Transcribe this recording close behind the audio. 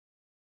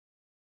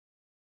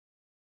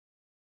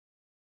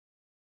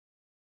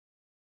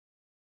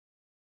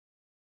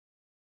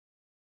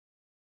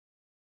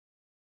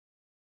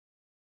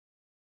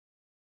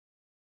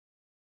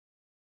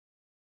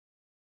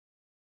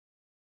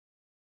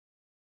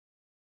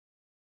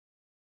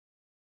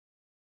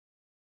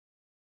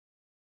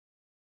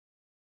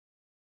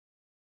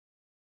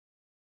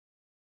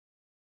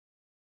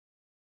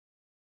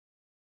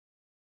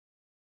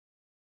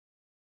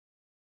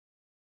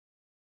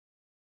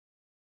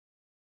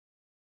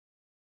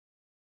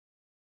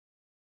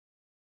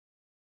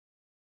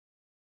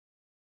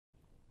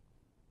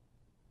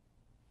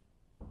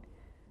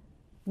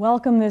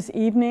Welcome this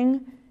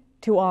evening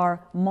to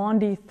our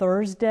Maundy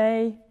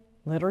Thursday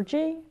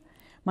liturgy.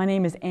 My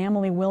name is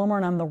Emily Wilmer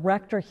and I'm the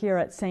rector here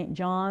at St.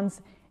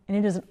 John's, and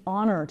it is an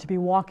honor to be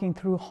walking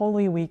through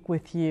Holy Week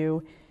with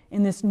you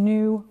in this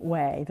new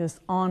way,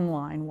 this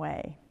online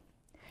way.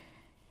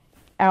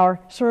 Our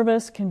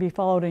service can be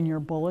followed in your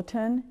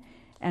bulletin,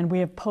 and we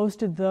have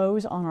posted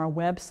those on our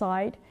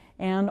website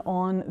and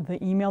on the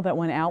email that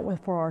went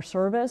out for our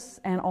service,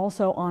 and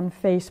also on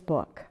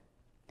Facebook.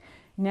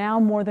 Now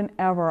more than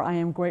ever, I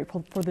am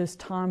grateful for this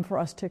time for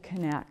us to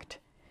connect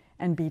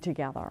and be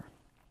together.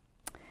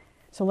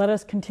 So let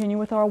us continue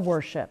with our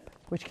worship,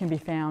 which can be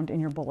found in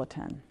your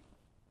bulletin.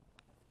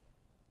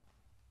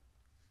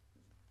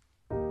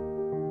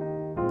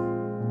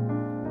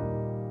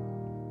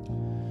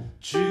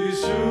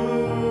 Jesus,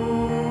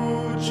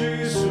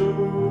 Jesus,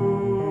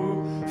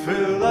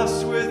 fill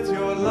us with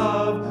your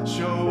love,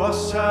 show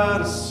us how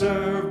to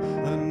serve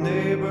the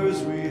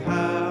neighbors we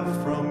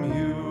have from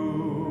you.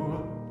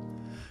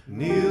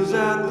 Kneels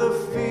at the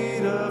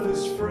feet of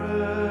his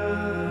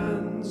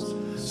friends,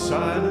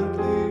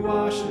 silently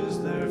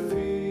washes their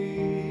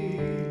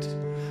feet.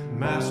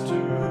 Master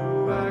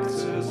who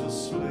acts as a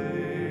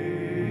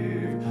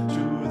slave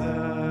to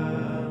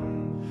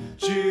them.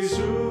 Jesus,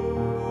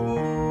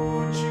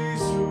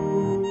 Jesus,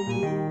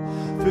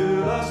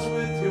 fill us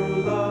with your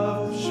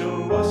love,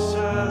 show us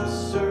how to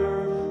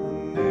serve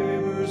the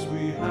neighbors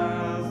we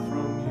have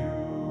from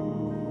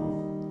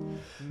you.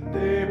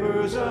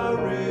 Neighbors are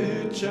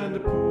rich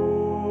and poor,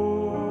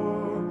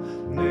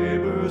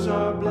 neighbors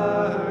are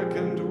black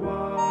and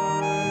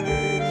white,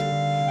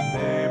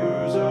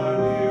 neighbors are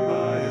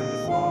nearby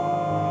and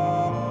far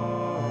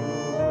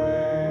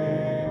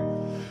away.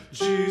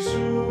 Jesus,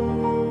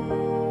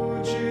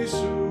 Jesus,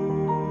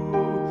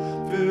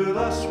 fill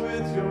us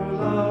with your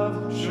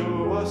love,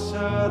 show us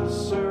how to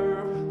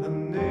serve the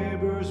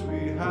neighbors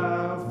we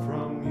have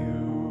from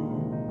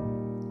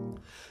you.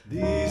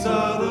 These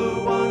are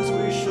the ones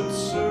we should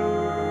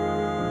serve.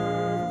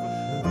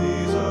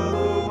 These are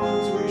the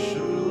ones we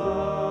should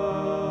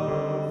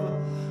love.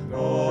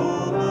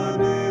 All our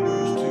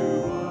neighbors to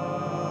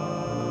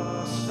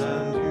us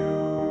and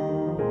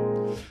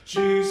you.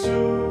 Jesus,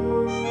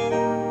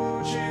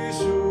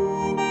 Jesus,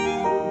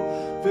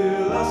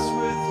 fill us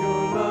with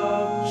your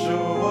love.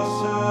 Show us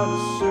how to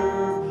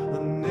serve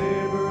the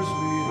neighbors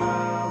we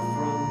have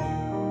from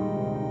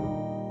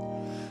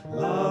you.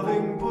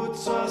 Loving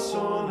puts us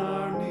on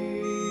our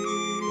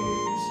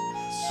knees,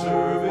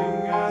 serving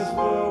as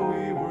though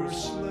we were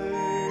slaves.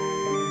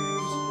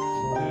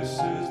 This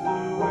is the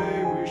way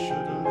we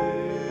should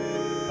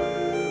live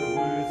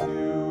with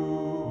you.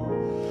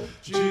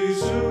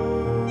 Jesus,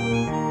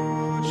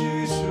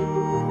 Jesus,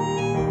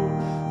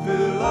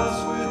 fill us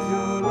with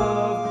your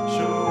love,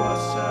 show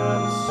us how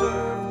to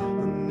serve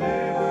the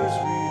neighbors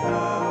we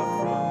have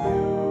from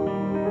you.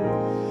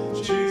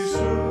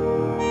 Jesus,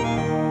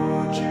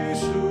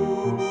 Jesus,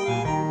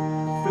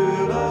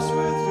 fill us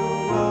with your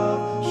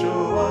love,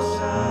 show us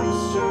how to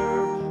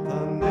serve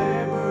the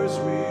neighbors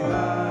we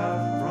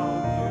have from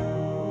you.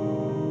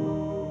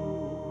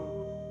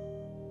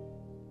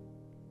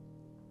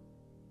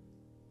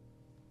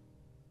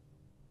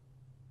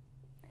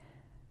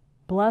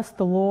 Bless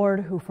the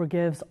Lord who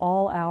forgives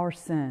all our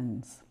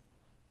sins.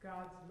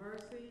 God's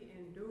mercy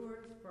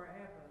endures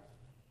forever.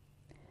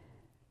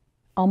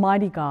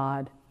 Almighty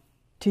God,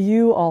 to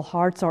you all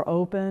hearts are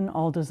open,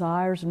 all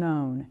desires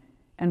known,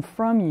 and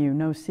from you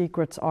no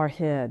secrets are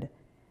hid.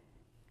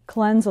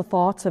 Cleanse the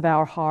thoughts of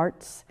our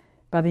hearts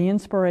by the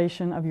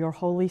inspiration of your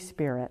Holy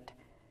Spirit,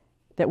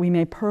 that we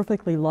may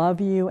perfectly love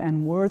you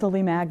and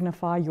worthily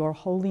magnify your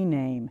holy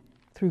name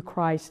through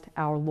Christ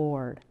our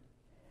Lord.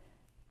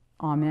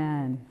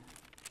 Amen.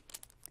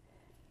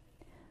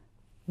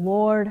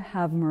 Lord,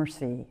 have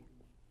mercy.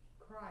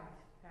 Christ,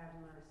 have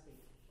mercy.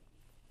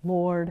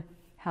 Lord,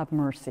 have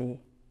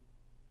mercy.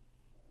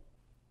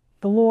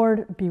 The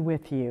Lord be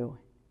with you.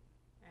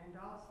 And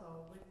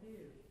also with you.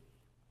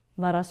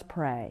 Let us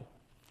pray.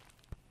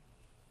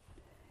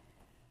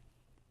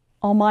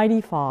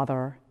 Almighty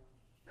Father,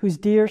 whose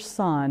dear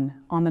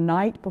Son, on the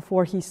night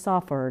before he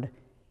suffered,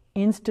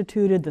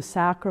 instituted the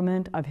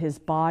sacrament of his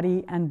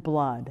body and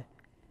blood,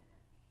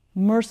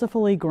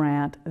 mercifully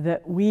grant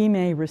that we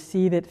may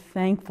receive it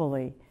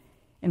thankfully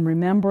in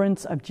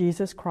remembrance of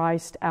Jesus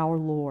Christ our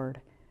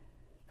Lord,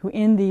 who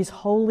in these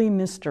holy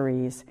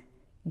mysteries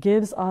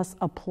gives us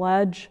a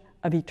pledge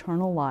of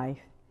eternal life,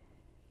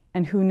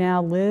 and who now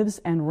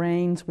lives and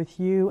reigns with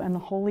you and the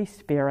Holy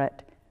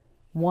Spirit,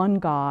 one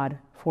God,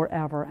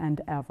 forever and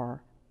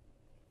ever.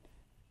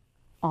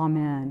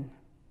 Amen.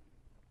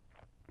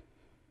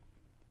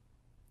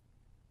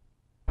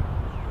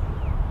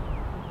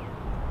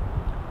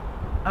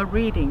 A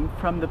reading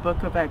from the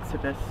book of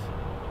Exodus.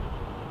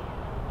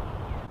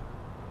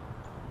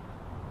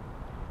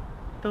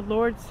 The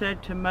Lord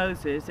said to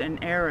Moses and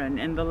Aaron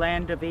in the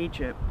land of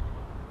Egypt,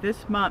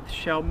 "This month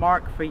shall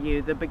mark for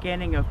you the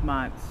beginning of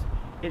months.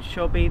 It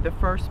shall be the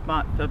first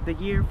month of the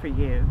year for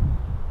you.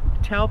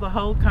 Tell the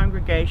whole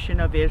congregation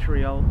of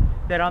Israel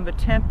that on the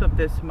 10th of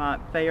this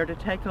month they are to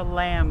take a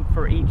lamb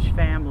for each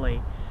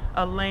family,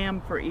 a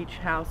lamb for each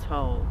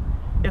household.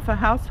 If a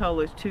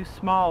household is too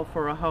small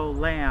for a whole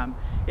lamb,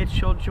 it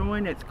shall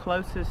join its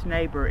closest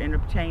neighbor in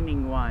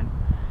obtaining one.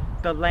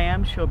 The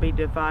lamb shall be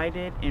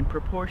divided in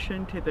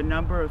proportion to the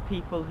number of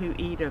people who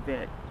eat of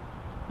it.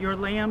 Your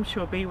lamb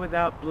shall be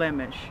without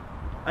blemish,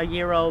 a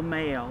year-old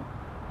male.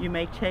 You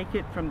may take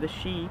it from the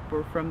sheep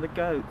or from the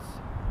goats.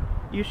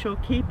 You shall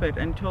keep it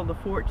until the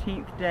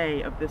 14th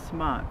day of this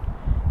month.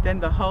 Then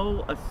the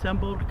whole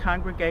assembled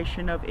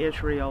congregation of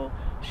Israel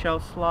shall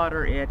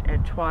slaughter it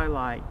at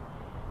twilight.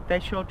 They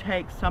shall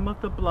take some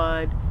of the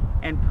blood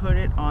and put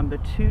it on the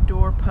 2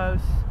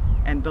 doorposts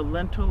and the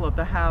lintel of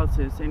the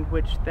houses in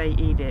which they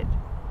eat it.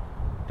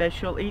 They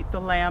shall eat the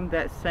lamb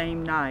that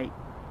same night.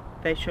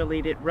 They shall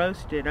eat it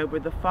roasted over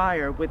the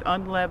fire with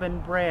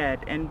unleavened bread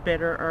and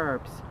bitter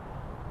herbs.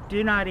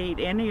 Do not eat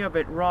any of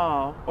it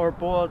raw or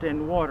boiled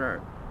in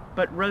water,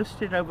 but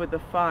roast it over the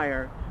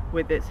fire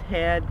with its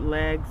head,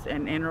 legs,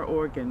 and inner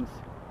organs.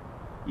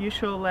 You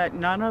shall let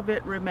none of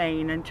it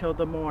remain until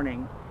the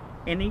morning.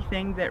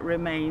 Anything that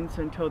remains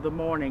until the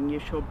morning you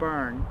shall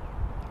burn.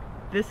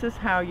 This is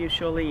how you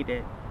shall eat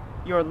it: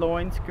 your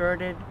loins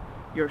girded,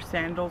 your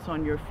sandals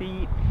on your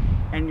feet,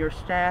 and your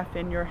staff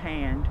in your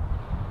hand,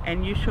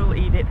 and you shall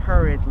eat it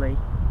hurriedly.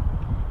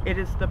 It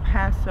is the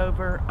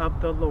Passover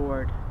of the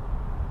Lord.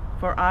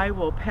 For I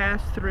will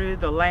pass through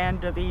the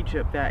land of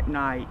Egypt that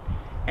night,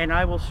 and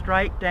I will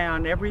strike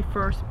down every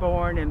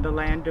firstborn in the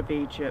land of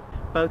Egypt,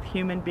 both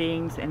human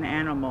beings and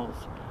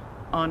animals.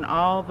 On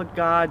all the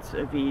gods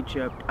of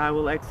Egypt I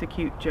will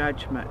execute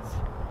judgments.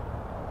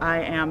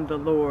 I am the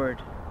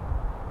Lord.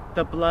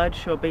 The blood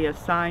shall be a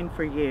sign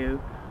for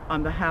you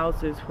on the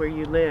houses where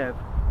you live.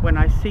 When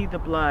I see the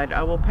blood,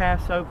 I will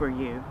pass over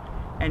you,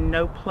 and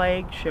no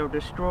plague shall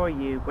destroy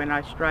you when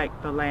I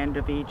strike the land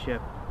of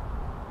Egypt.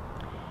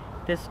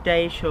 This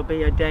day shall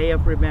be a day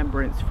of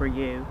remembrance for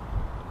you.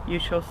 You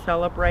shall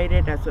celebrate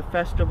it as a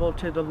festival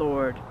to the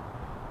Lord.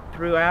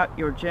 Throughout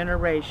your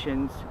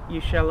generations you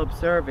shall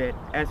observe it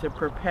as a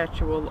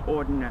perpetual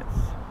ordinance.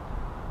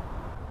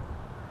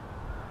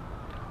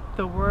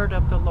 The word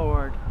of the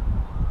Lord.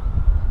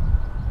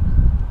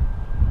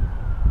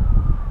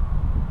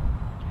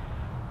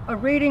 A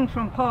reading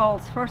from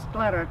Paul's first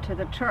letter to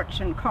the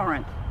church in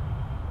Corinth.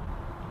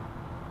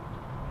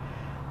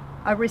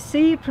 I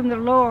received from the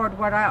Lord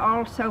what I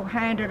also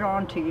handed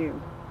on to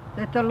you,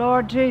 that the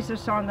Lord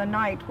Jesus, on the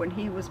night when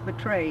he was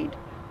betrayed,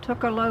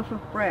 took a loaf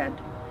of bread,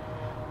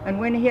 and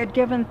when he had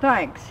given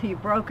thanks, he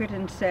broke it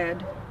and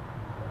said,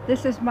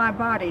 "This is my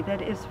body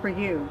that is for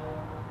you.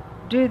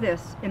 Do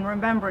this in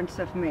remembrance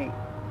of me."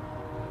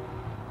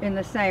 In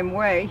the same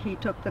way, he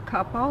took the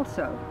cup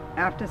also,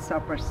 after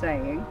supper,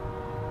 saying,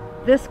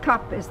 "This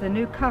cup is the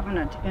new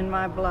covenant in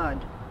my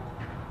blood.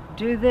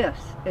 Do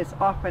this as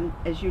often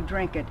as you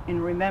drink it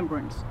in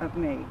remembrance of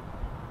me.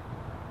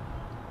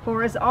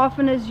 For as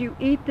often as you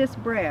eat this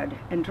bread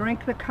and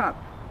drink the cup,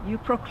 you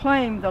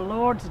proclaim the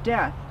Lord's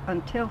death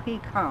until he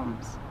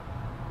comes."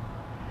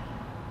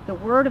 The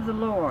word of the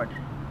Lord.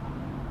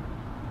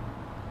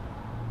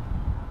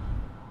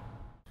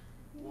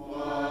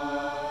 Lord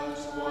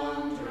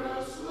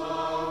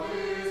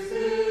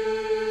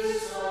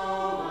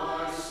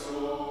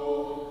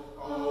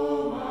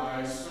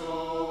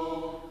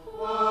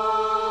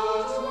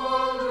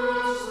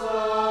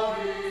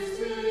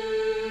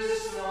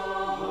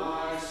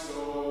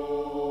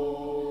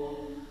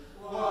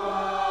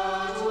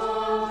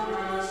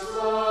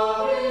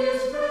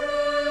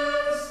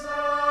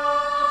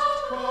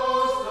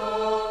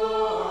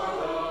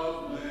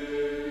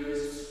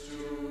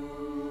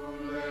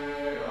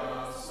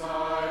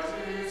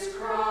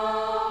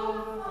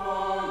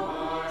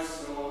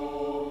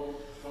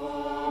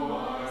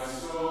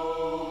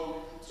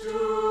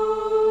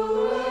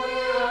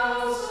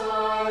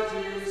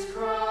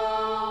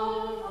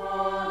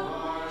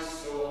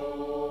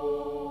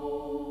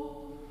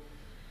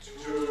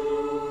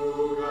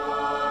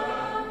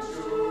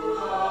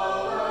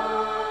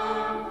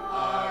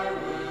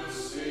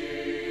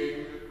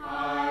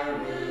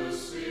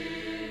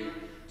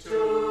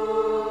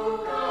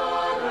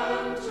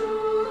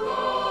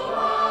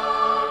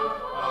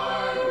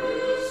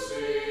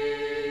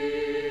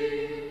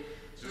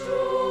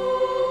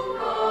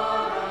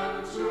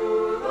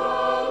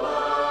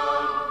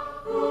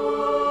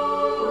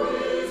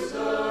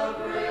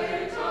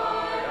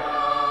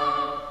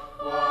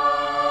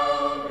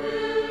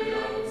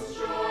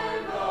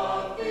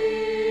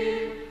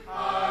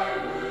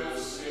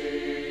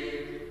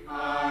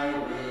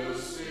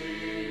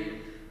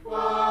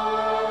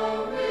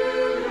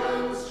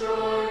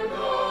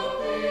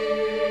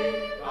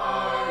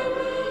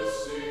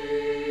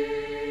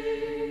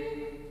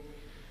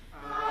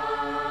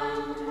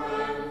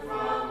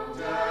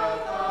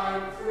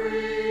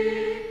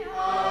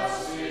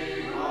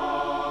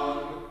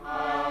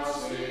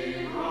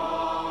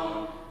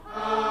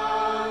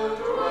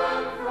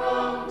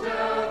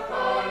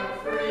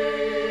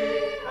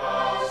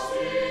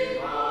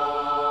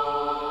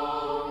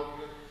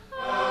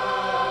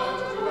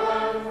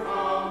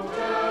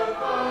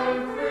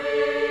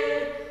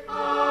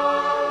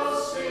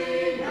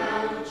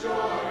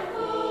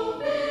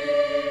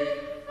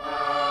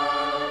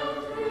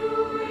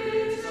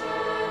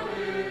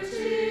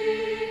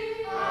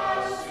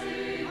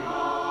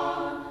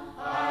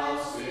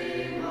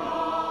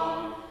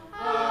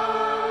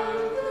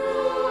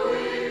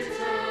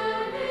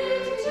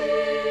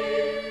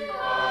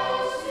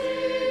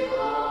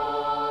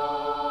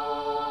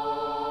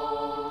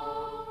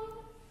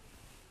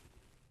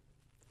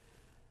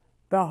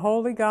The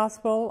Holy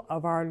Gospel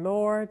of our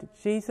Lord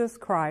Jesus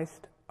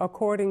Christ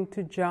according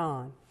to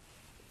John.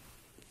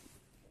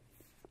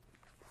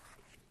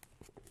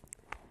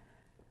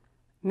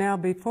 Now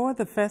before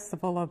the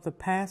festival of the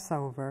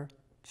Passover,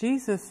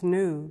 Jesus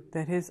knew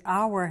that his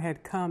hour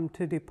had come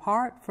to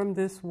depart from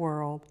this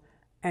world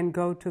and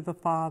go to the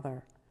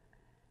Father.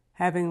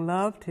 Having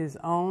loved his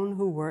own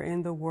who were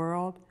in the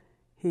world,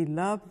 he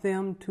loved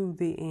them to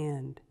the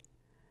end.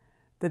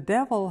 The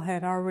devil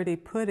had already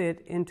put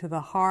it into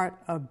the heart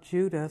of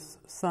Judas,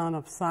 son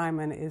of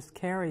Simon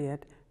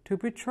Iscariot, to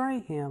betray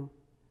him.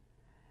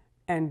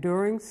 And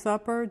during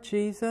supper,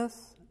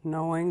 Jesus,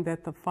 knowing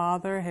that the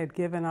Father had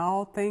given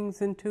all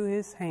things into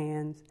his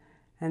hands,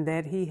 and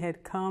that he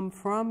had come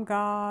from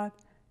God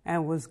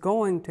and was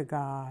going to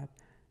God,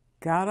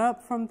 got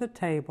up from the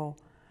table,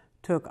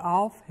 took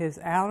off his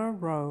outer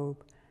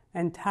robe,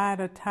 and tied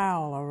a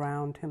towel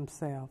around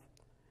himself.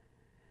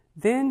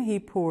 Then he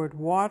poured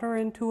water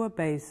into a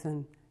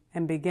basin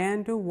and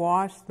began to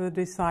wash the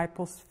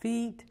disciples'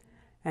 feet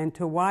and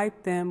to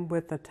wipe them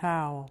with the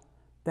towel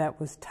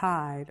that was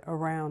tied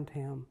around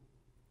him.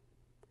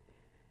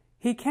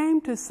 He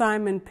came to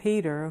Simon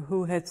Peter,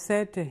 who had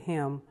said to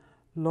him,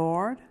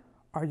 "Lord,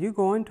 are you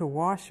going to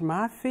wash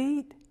my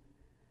feet?"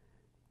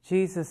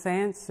 Jesus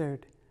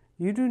answered,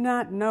 "You do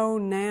not know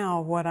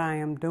now what I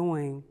am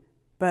doing,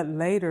 but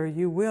later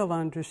you will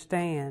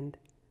understand."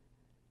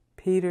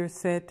 Peter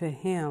said to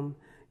him,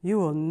 "You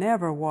will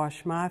never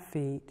wash my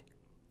feet."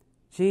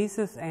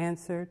 Jesus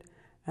answered,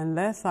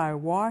 "Unless I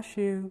wash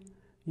you,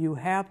 you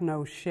have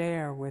no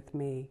share with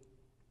me."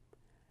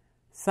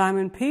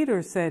 Simon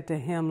Peter said to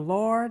him,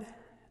 "Lord,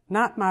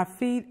 not my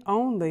feet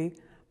only,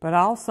 but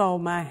also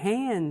my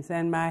hands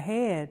and my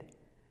head."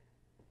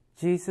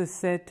 Jesus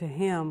said to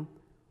him,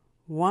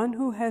 "One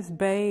who has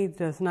bathed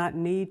does not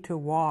need to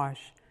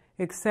wash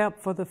except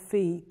for the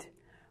feet,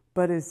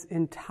 but is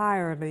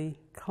entirely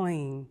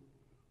clean.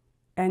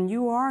 And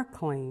you are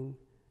clean,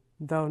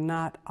 though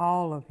not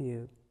all of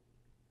you."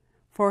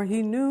 For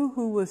he knew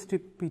who was to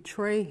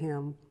betray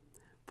him.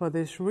 For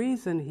this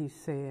reason he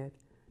said,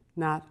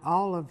 "Not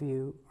all of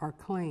you are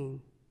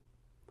clean."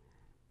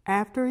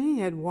 After he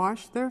had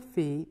washed their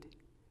feet,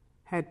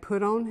 had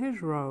put on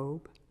his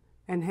robe,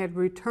 and had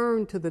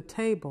returned to the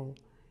table,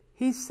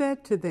 he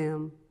said to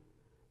them,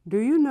 "Do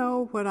you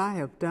know what I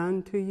have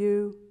done to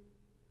you?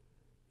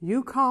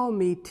 You call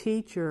me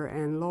teacher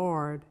and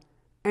Lord,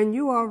 and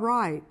you are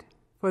right,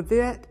 for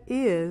that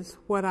is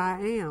what I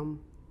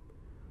am.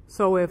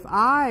 So if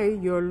I,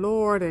 your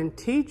Lord and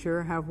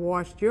teacher, have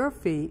washed your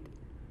feet,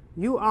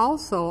 you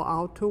also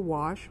ought to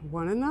wash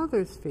one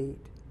another's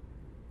feet.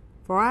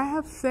 For I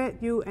have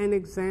set you an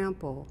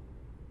example,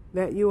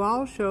 that you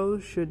also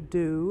should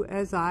do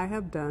as I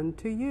have done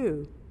to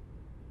you.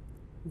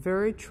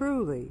 Very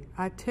truly,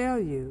 I tell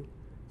you,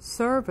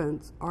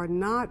 servants are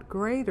not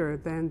greater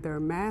than their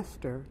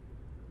master,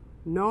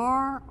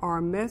 nor are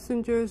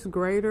messengers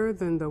greater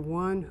than the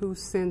one who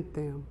sent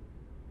them.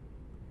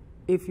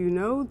 If you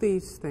know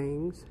these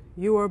things,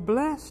 you are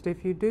blessed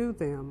if you do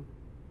them.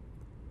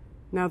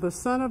 Now the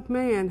Son of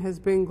Man has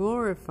been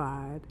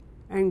glorified,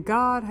 and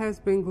God has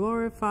been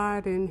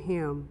glorified in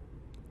him.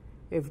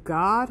 If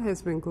God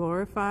has been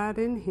glorified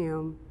in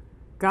him,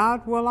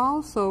 God will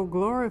also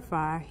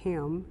glorify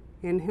him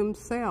in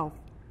himself,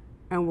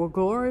 and will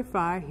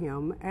glorify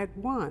him at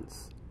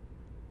once.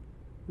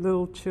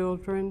 Little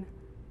children,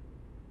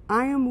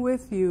 I am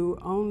with you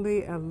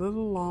only a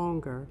little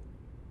longer.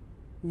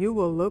 You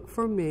will look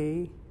for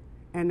me,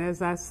 and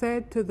as I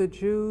said to the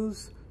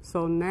Jews,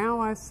 so now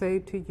I say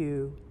to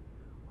you,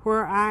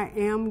 where I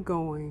am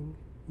going,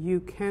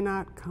 you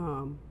cannot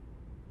come.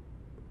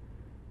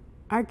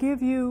 I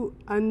give you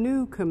a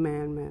new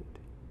commandment,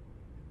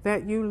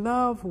 that you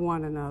love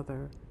one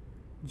another,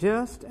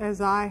 just as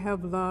I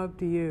have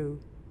loved you.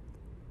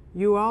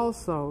 You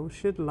also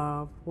should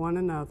love one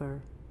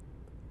another.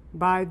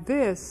 By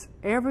this,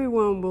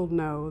 everyone will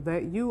know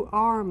that you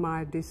are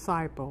my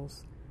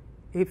disciples,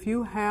 if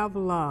you have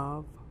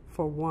love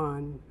for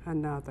one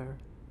another.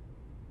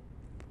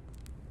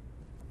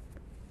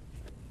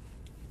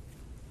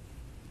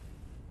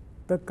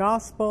 The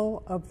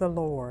Gospel of the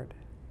Lord.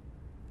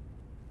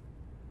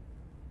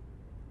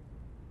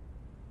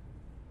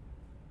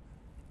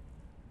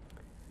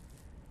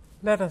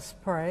 Let us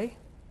pray.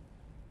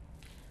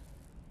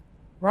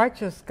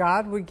 Righteous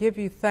God, we give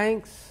you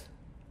thanks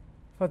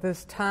for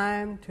this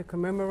time to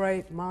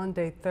commemorate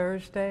Maundy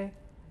Thursday,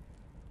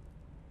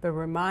 the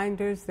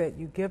reminders that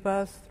you give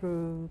us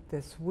through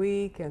this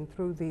week and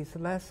through these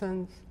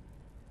lessons,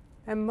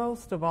 and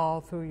most of all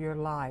through your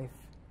life.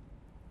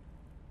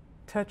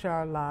 Touch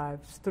our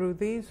lives through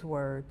these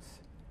words.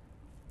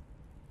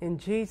 In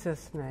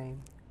Jesus'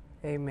 name,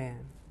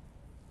 amen.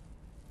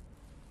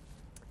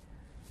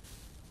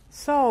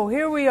 So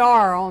here we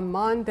are on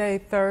Maundy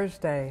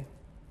Thursday.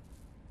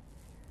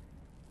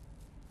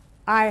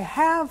 I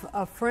have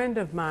a friend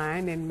of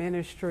mine in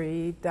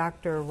ministry,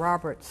 Dr.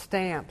 Robert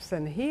Stamps,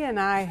 and he and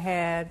I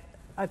had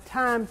a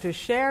time to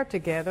share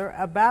together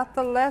about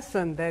the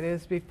lesson that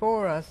is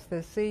before us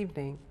this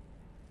evening.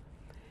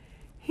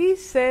 He he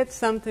said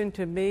something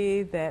to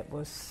me that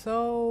was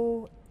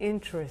so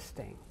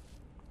interesting.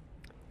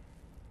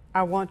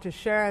 I want to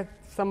share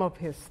some of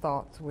his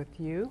thoughts with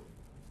you.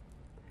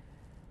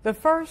 The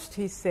first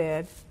he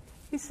said,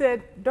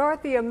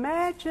 Dorothy,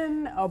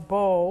 imagine a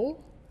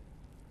bowl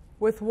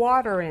with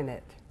water in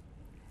it.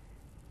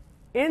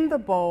 In the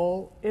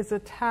bowl is a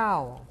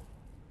towel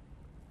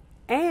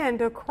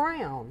and a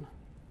crown.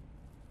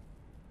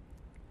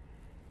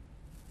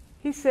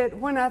 He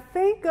said, when I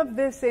think of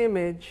this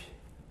image,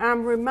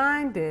 I'm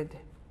reminded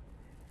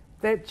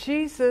that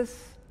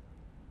Jesus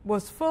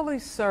was fully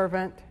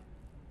servant,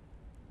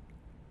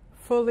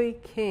 fully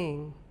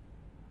king,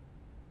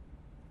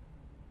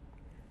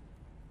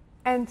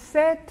 and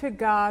said to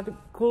God,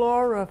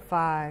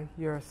 glorify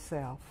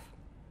yourself.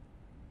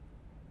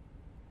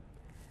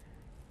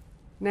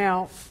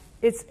 Now,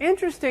 it's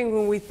interesting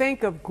when we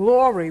think of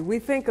glory, we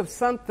think of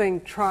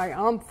something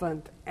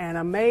triumphant and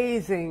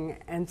amazing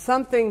and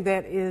something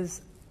that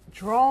is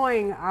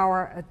drawing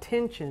our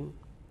attention.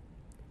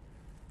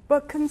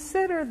 But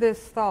consider this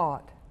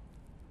thought.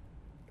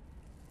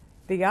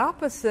 The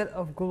opposite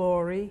of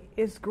glory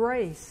is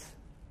grace.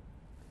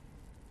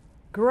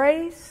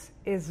 Grace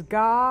is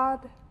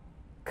God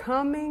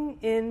coming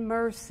in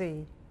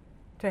mercy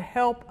to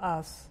help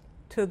us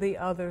to the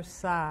other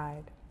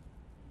side.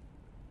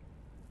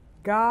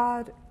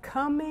 God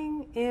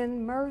coming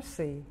in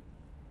mercy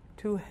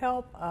to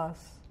help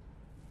us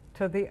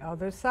to the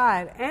other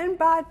side. And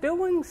by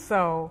doing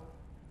so,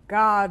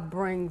 God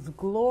brings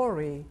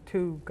glory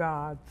to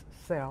God's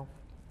self.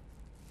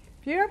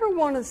 If you ever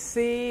want to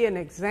see an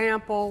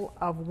example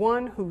of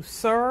one who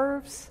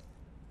serves,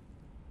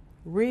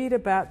 read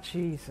about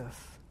Jesus.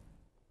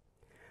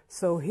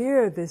 So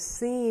here this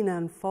scene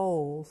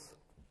unfolds,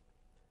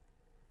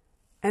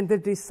 and the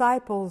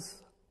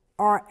disciples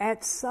are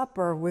at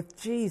supper with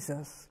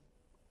Jesus.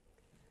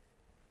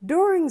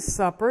 During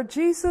supper,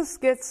 Jesus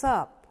gets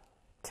up,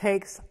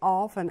 takes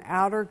off an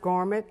outer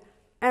garment,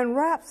 and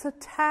wraps a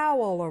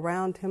towel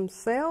around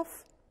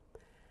himself,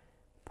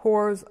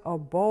 pours a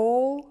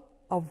bowl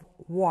of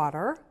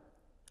water,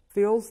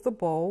 fills the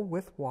bowl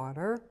with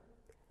water,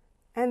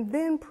 and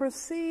then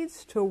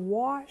proceeds to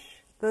wash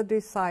the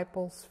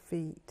disciples'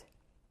 feet.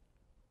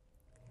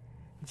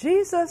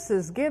 Jesus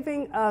is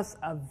giving us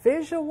a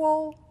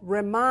visual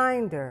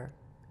reminder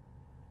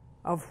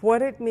of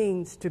what it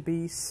means to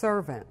be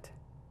servant.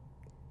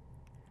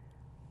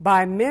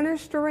 By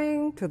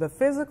ministering to the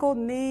physical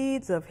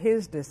needs of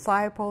his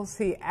disciples,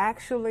 he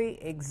actually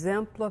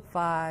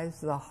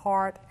exemplifies the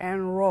heart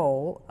and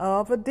role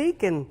of a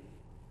deacon.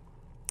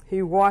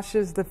 He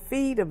washes the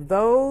feet of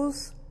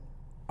those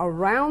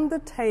around the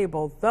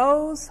table,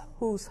 those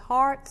whose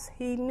hearts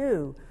he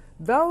knew,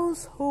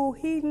 those who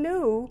he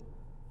knew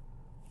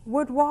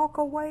would walk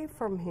away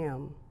from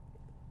him.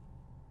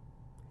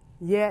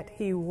 Yet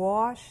he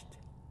washed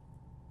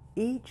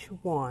each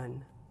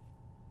one,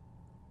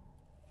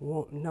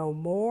 no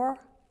more,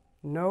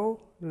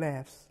 no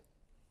less.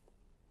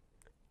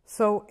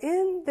 So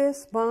in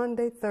this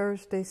Maundy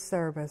Thursday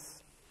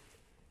service,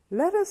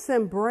 let us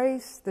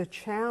embrace the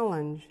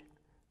challenge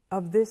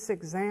of this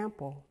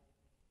example.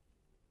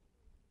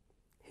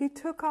 He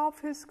took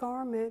off his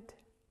garment,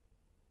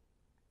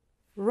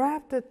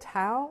 wrapped a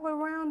towel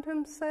around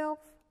himself,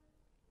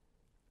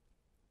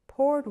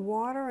 poured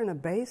water in a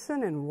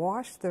basin and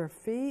washed their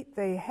feet.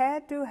 They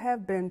had to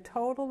have been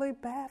totally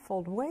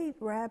baffled. Wait,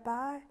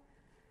 Rabbi,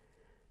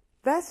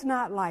 that's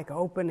not like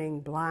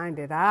opening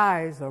blinded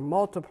eyes or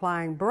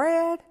multiplying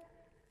bread.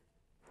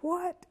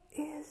 What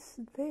is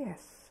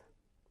this?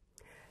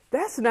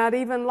 That's not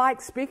even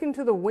like speaking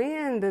to the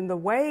wind and the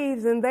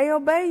waves and they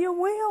obey your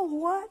will.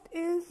 What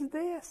is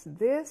this?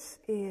 This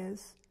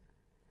is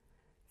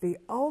the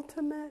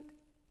ultimate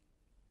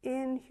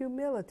in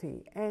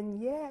humility.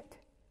 And yet,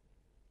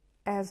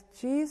 as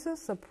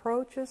Jesus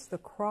approaches the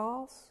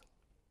cross,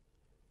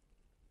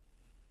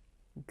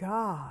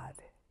 God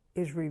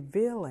is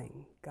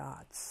revealing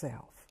God's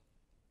self.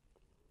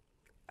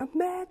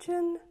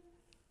 Imagine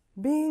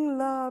being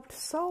loved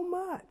so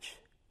much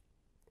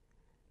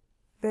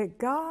that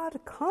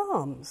God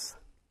comes,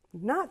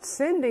 not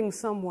sending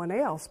someone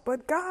else,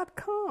 but God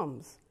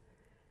comes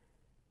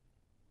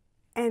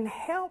and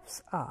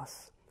helps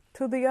us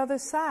to the other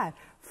side.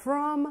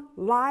 From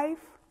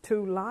life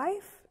to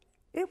life,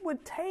 it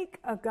would take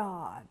a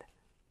God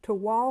to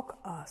walk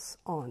us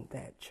on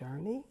that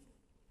journey.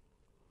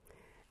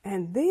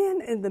 And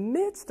then in the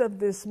midst of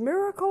this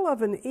miracle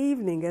of an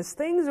evening, as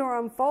things are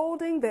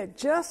unfolding that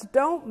just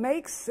don't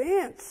make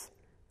sense,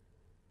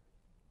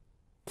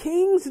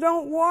 kings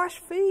don't wash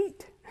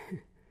feet.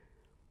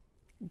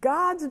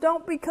 Gods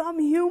don't become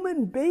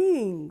human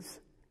beings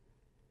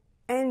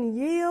and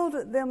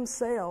yield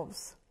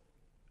themselves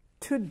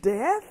to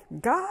death,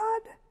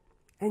 God.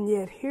 And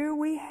yet here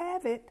we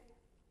have it.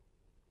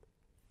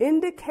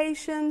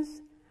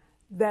 Indications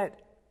that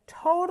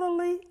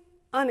totally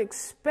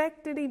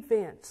unexpected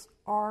events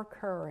are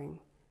occurring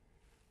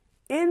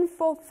in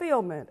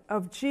fulfillment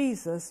of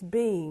Jesus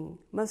being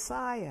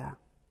Messiah.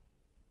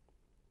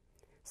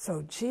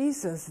 So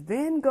Jesus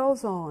then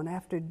goes on,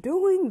 after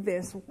doing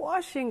this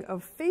washing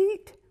of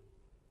feet,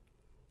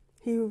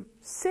 he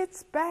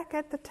sits back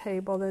at the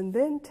table and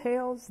then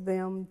tells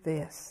them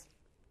this: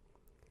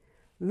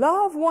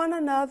 love one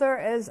another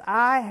as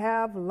I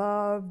have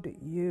loved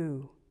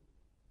you.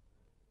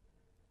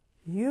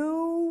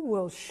 You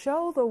will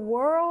show the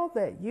world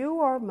that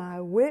you are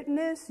my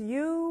witness.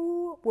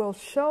 You will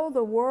show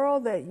the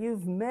world that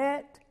you've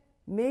met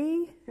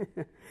me.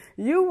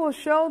 You will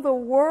show the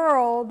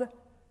world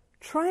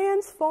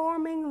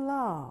transforming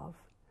love.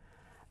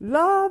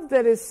 Love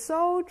that is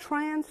so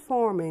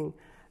transforming.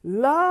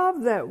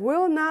 Love that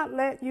will not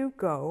let you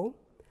go.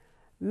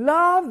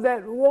 Love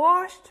that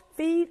washed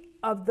feet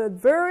of the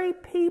very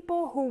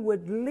people who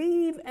would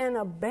leave and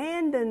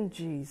abandon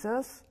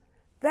Jesus.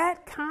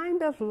 That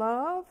kind of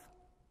love.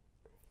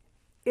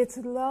 It's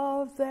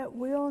love that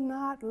will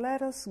not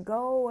let us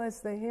go,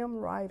 as the hymn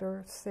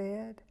writer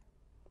said.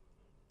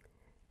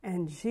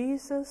 And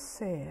Jesus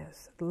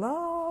says,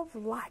 love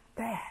like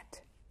that,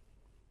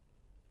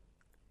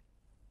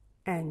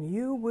 and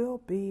you will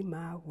be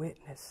my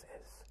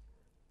witnesses.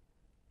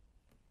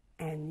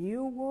 And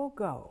you will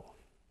go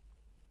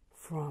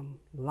from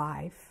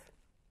life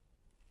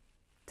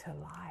to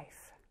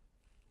life,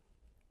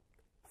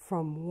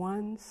 from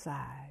one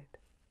side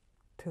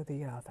to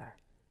the other.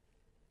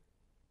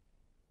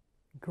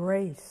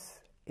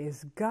 Grace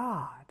is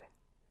God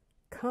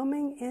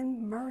coming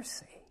in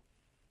mercy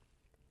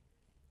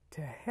to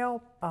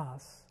help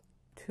us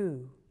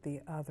to the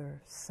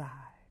other side.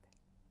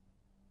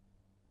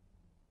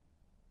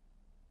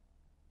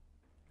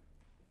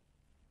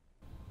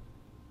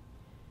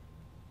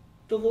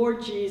 The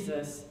Lord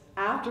Jesus,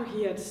 after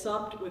he had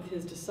supped with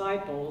his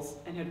disciples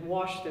and had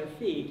washed their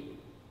feet,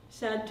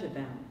 said to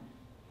them,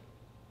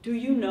 "Do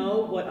you know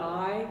what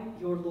I,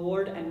 your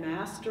Lord and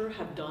Master,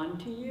 have done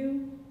to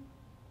you?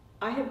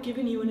 I have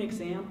given you an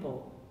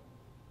example,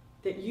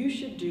 that you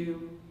should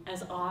do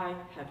as I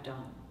have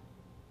done."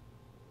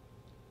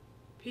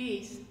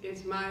 Peace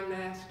is my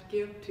last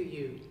gift to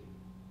you.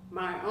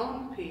 My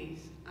own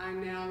peace I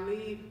now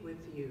leave with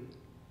you.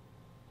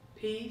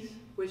 Peace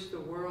which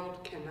the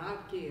world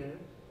cannot give,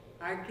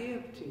 I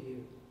give to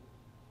you.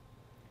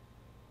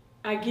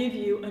 I give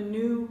you a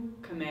new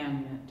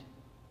commandment.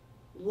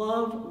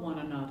 Love one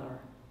another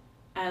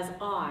as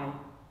I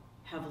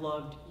have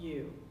loved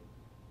you.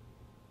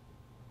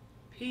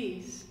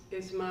 Peace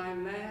is my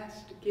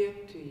last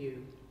gift to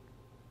you.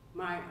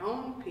 My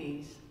own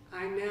peace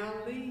I now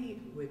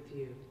leave with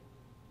you.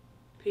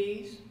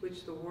 Peace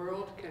which the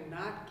world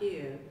cannot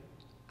give,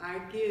 I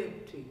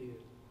give to you.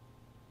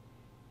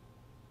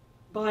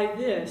 By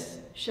this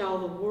shall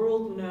the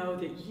world know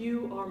that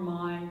you are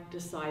my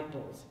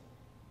disciples,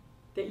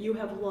 that you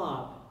have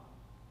love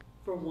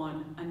for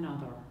one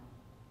another.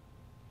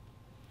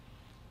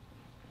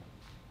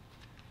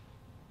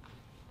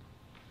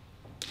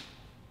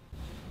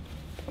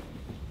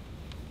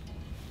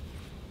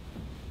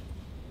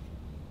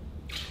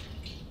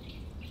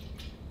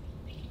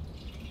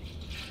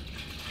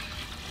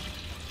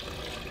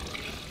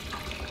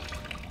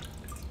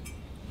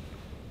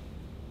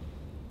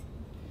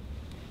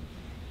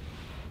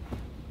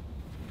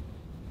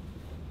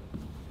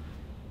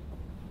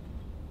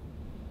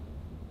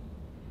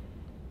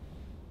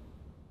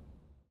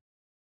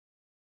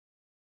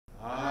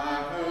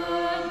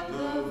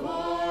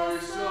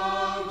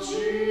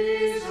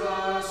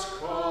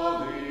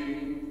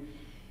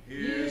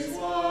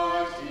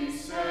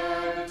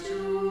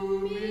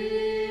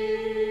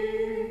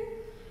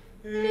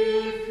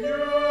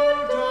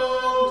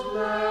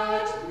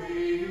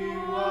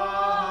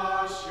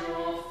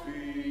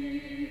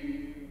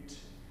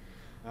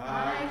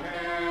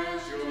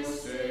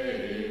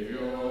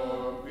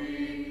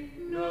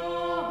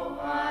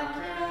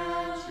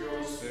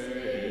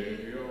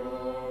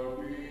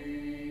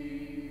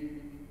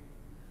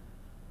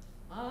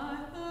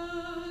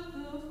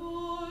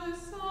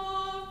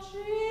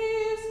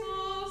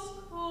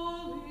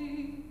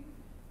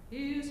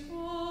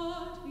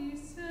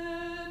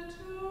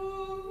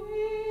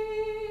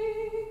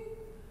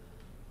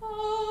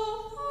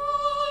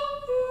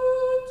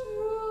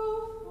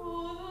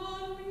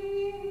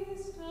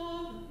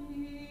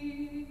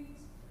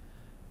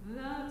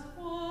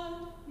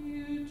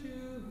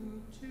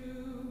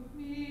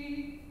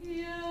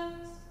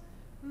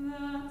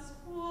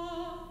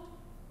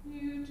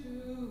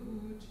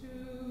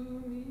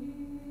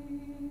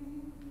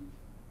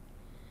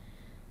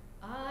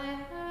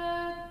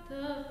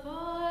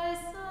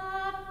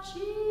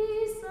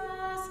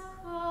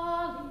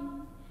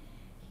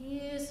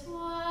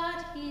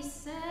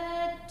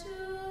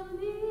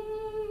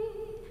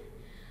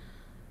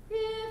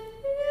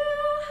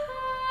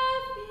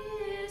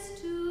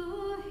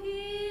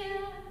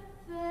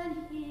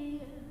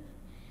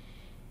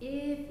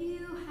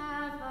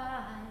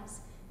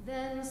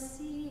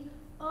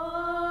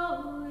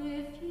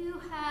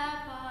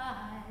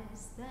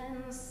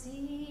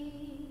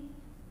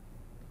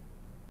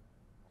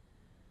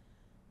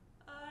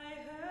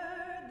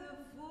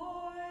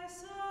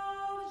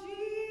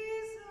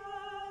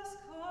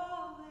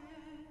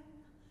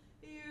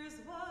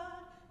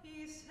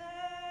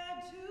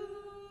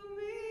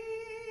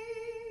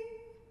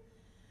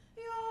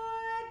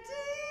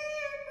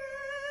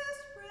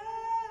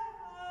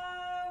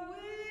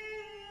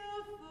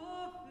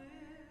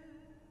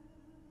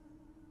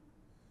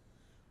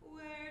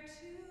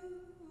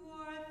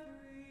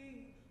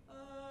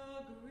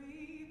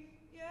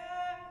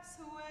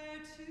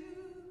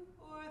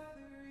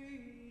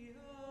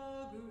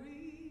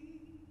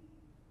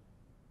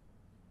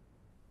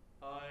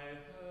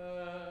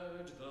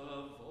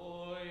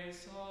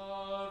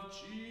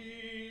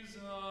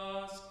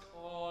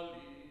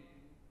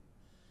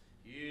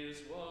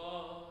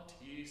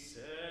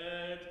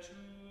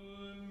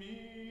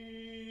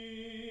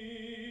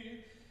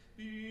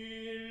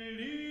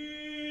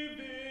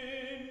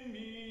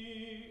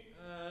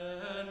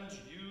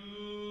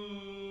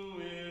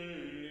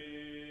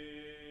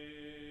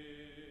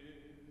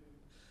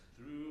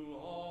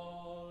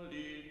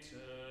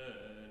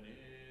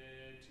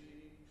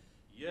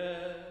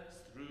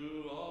 yes,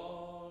 through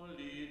all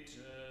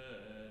eternity.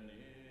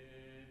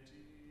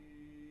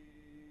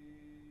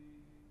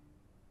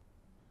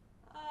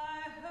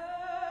 I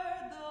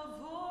heard the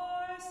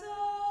voice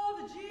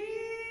of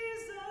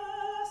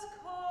Jesus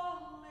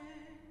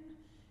calling.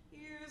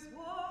 Here's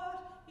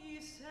what he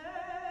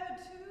said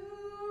to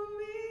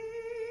me.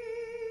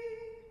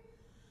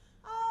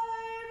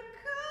 I've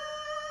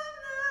come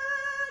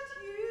that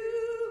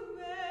you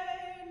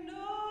may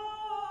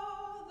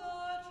know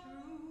the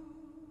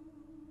truth.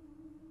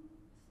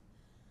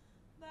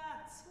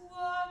 That's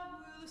what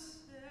will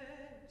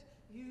set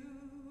you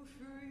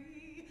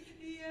free.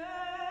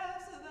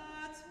 Yes,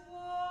 that's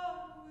what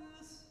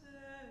will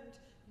set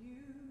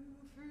you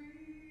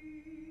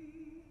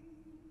free.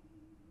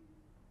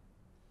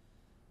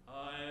 I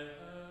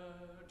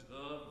heard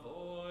the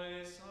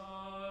voice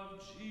of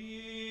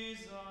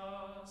Jesus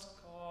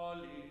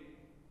calling.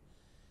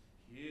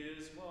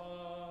 Here's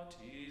what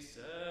he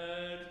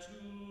said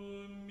to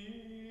me.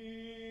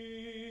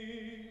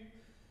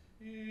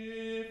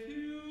 If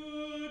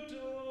you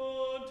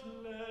don't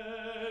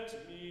let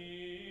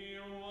me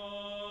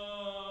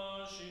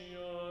wash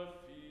your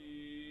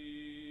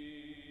feet,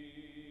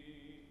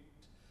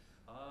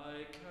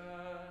 I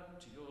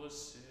can't your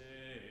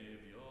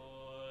Savior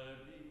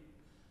be.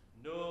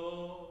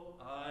 No,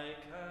 I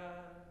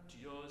can't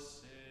your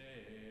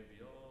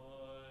Savior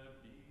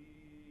be.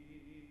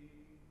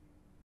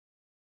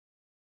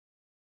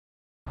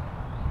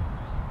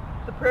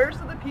 The prayers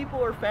of the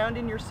people are found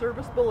in your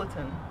service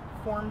bulletin,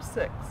 Form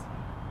 6.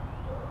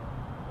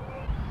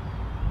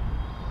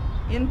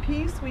 In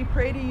peace we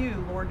pray to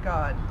you, Lord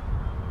God.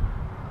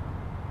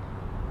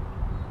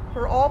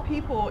 For all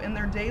people in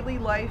their daily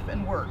life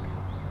and work.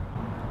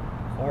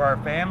 For our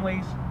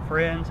families,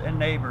 friends, and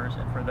neighbors,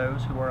 and for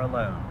those who are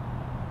alone.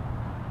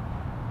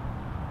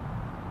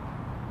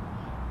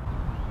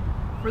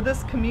 For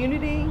this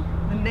community,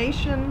 the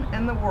nation,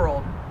 and the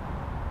world.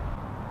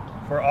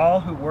 For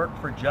all who work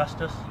for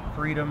justice,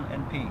 freedom,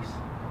 and peace.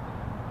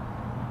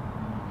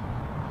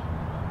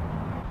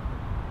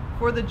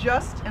 For the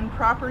just and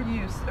proper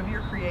use of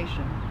your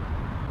creation.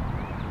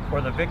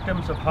 For the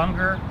victims of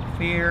hunger,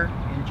 fear,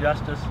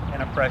 injustice,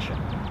 and oppression.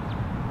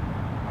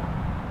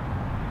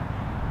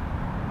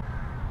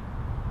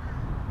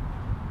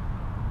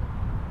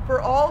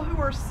 For all who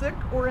are sick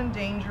or in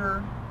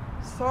danger,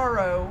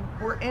 sorrow,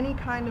 or any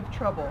kind of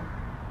trouble,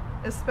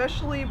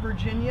 especially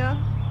Virginia,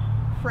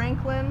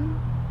 Franklin,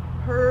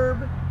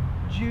 Herb,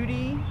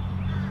 Judy,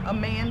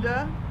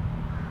 Amanda,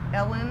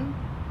 Ellen,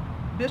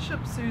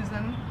 Bishop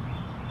Susan,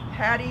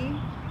 Patty,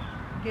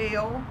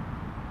 Gail,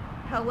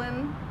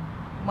 Helen,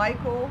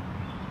 Michael,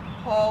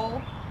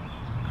 Paul,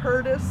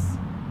 Curtis,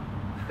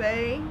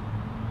 Faye,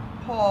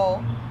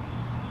 Paul,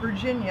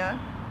 Virginia,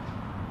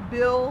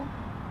 Bill,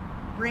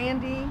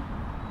 Brandy,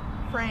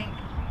 Frank,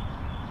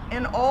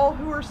 and all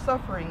who are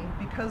suffering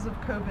because of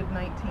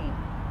COVID-19.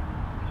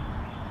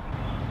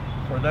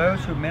 For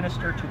those who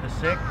minister to the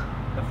sick,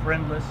 the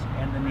friendless,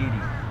 and the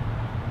needy.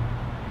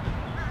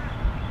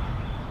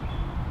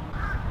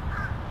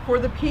 For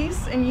the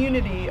peace and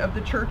unity of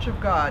the Church of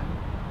God.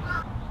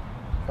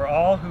 For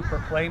all who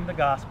proclaim the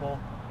gospel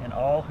and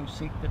all who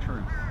seek the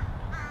truth.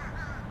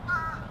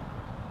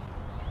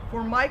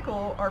 For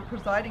Michael, our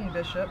presiding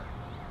bishop,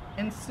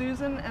 and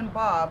Susan and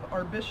Bob,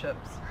 our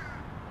bishops,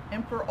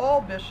 and for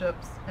all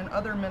bishops and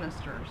other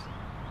ministers.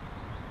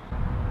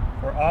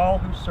 For all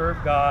who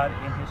serve God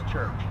in his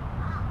church.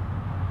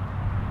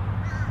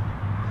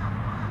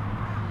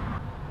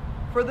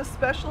 For the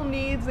special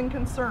needs and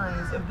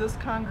concerns of this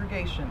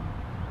congregation.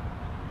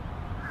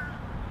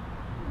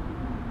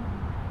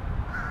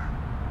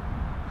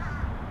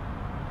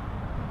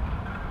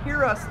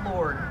 Hear us,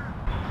 Lord.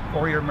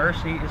 For your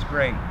mercy is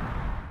great.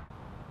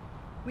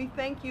 We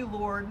thank you,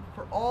 Lord,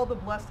 for all the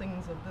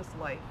blessings of this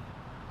life.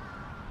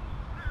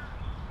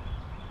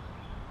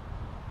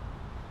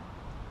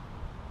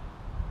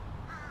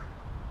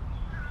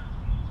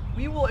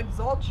 We will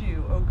exalt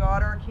you, O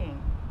God our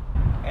King.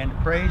 And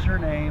praise your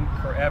name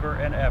forever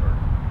and ever.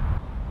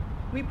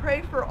 We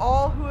pray for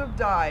all who have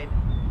died,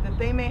 that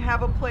they may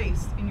have a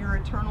place in your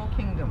eternal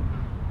kingdom.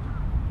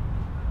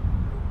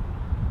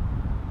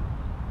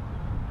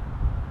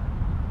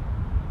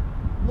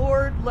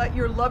 Lord, let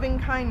your loving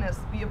kindness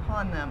be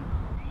upon them.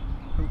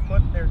 Who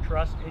put their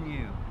trust in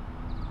you.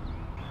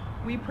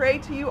 We pray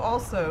to you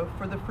also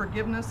for the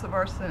forgiveness of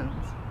our sins.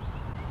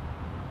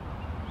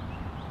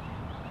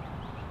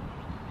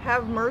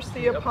 Have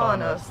mercy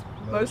upon us,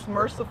 most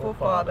merciful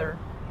Father.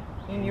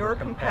 In your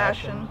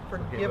compassion,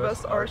 forgive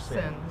us our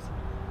sins,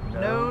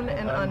 known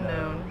and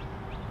unknown,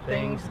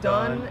 things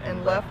done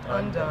and left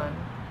undone,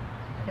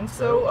 and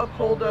so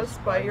uphold us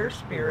by your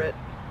Spirit,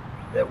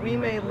 that we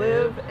may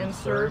live and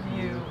serve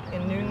you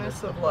in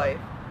newness of life,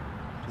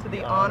 to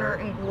the honor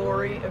and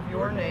glory of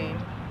your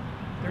name,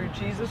 through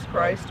Jesus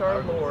Christ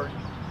our Lord.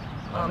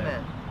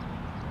 Amen.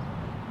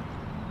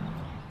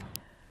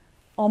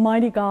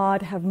 Almighty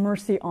God, have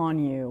mercy on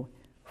you,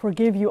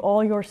 forgive you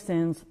all your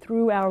sins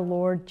through our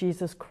Lord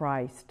Jesus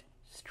Christ,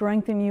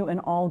 strengthen you in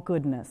all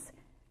goodness,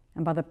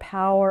 and by the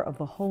power of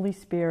the Holy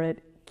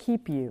Spirit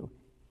keep you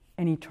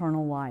in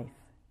eternal life.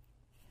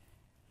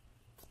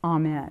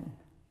 Amen.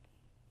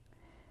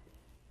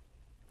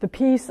 The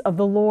peace of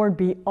the Lord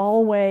be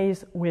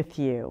always with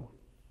you.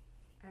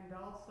 And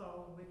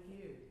also with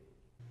you.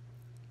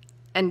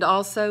 And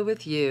also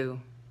with you.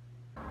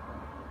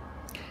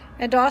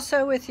 And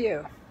also with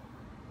you.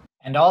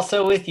 And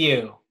also with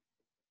you.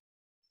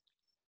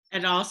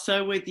 And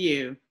also with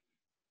you.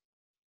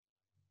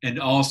 And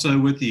also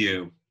with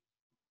you.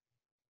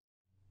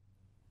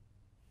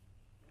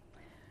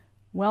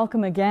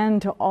 Welcome again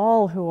to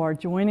all who are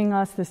joining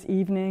us this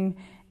evening,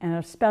 and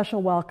a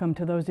special welcome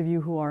to those of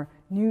you who are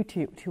new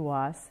to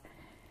us.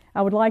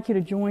 I would like you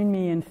to join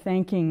me in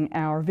thanking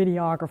our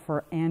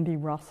videographer, Andy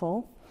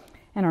Russell,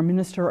 and our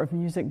Minister of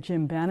Music,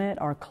 Jim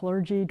Bennett, our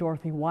clergy,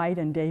 Dorothy White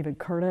and David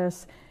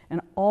Curtis, and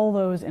all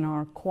those in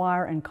our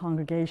choir and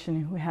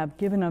congregation who have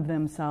given of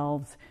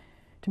themselves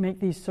to make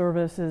these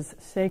services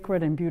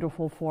sacred and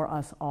beautiful for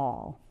us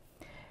all.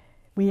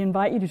 We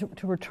invite you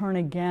to return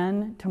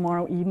again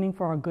tomorrow evening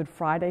for our Good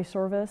Friday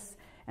service,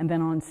 and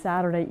then on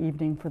Saturday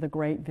evening for the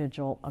great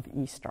vigil of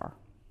Easter.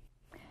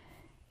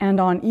 And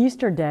on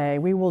Easter Day,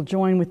 we will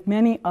join with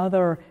many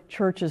other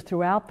churches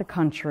throughout the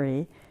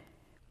country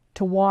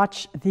to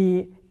watch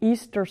the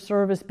Easter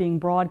service being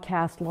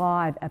broadcast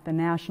live at the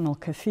National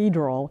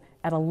Cathedral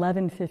at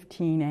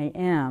 11:15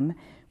 a.m.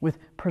 with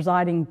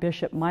presiding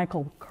Bishop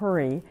Michael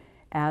Curry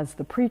as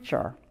the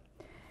preacher.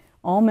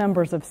 All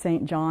members of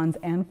St. John's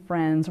and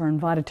friends are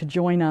invited to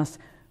join us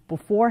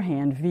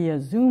beforehand via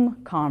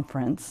Zoom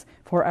conference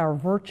for our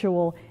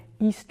virtual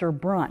Easter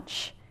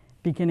brunch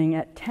beginning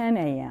at 10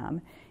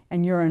 a.m.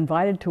 And you're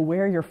invited to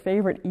wear your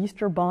favorite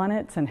Easter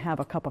bonnets and have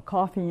a cup of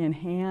coffee in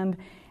hand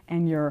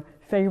and your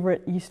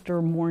favorite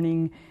Easter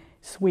morning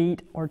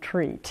sweet or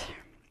treat.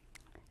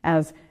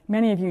 As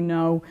many of you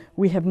know,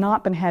 we have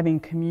not been having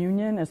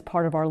communion as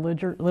part of our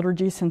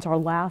liturgy since our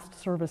last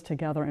service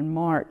together in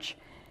March,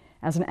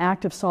 as an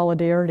act of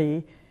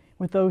solidarity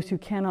with those who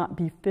cannot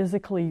be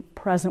physically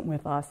present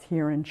with us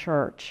here in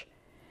church.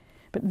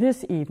 But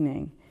this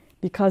evening,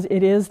 because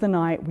it is the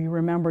night we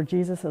remember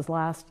Jesus'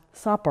 Last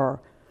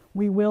Supper,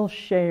 we will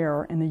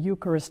share in the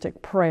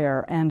Eucharistic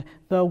prayer, and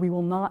though we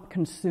will not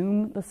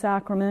consume the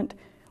sacrament,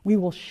 we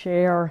will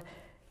share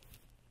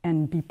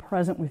and be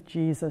present with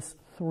Jesus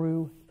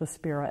through the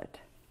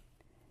Spirit.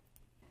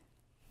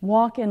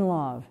 Walk in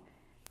love,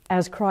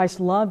 as Christ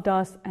loved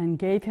us and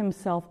gave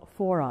himself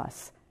for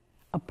us,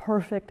 a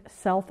perfect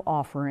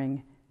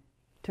self-offering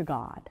to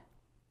God.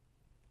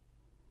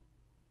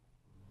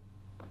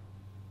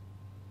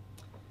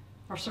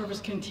 Our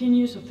service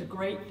continues with the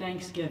great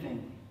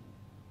thanksgiving.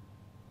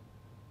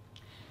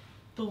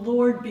 The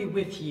Lord be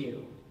with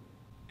you.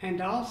 And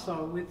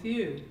also with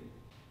you.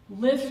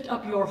 Lift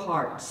up your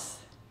hearts.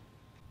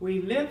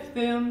 We lift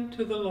them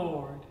to the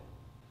Lord.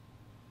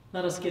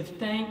 Let us give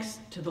thanks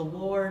to the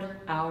Lord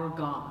our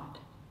God.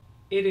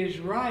 It is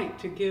right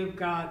to give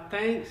God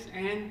thanks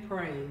and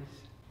praise.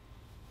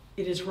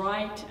 It is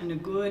right and a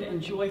good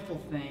and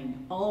joyful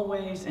thing,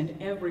 always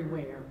and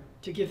everywhere,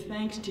 to give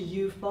thanks to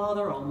you,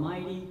 Father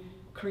Almighty,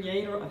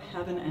 Creator of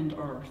heaven and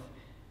earth,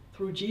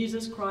 through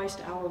Jesus Christ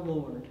our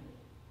Lord.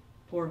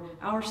 For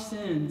our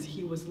sins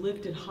he was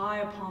lifted high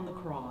upon the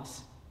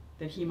cross,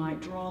 that he might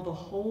draw the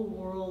whole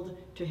world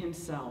to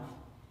himself.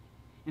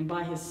 And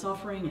by his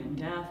suffering and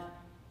death,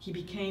 he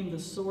became the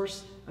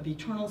source of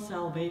eternal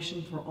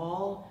salvation for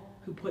all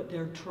who put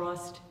their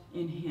trust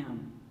in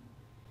him.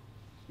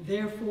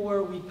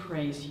 Therefore we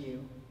praise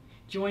you,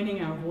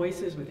 joining our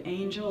voices with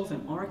angels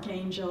and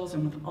archangels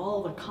and with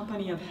all the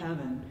company of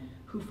heaven,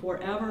 who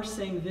forever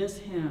sing this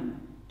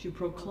hymn to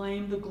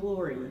proclaim the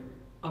glory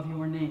of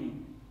your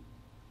name.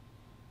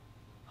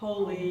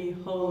 Holy,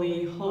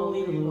 holy,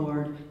 holy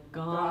Lord,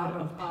 God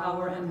of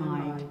power and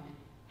might,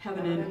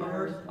 heaven and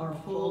earth are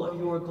full of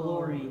your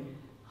glory.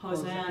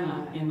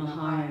 Hosanna in the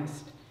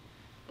highest.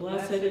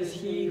 Blessed is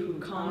he who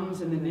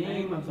comes in the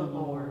name of the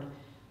Lord.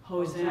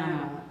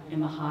 Hosanna in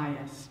the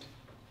highest.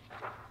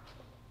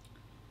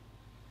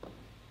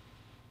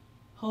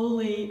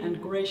 Holy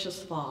and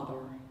gracious Father,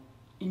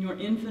 in your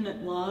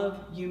infinite love,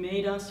 you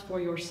made us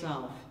for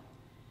yourself.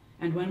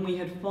 And when we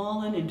had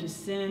fallen into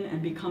sin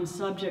and become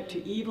subject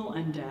to evil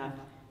and death,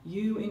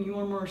 you, in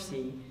your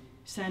mercy,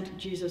 sent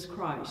Jesus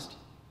Christ,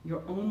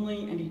 your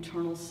only and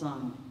eternal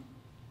Son,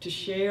 to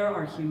share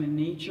our human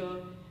nature,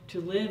 to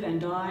live and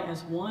die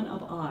as one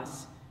of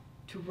us,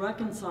 to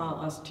reconcile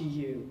us to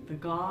you, the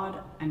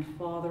God and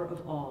Father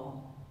of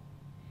all.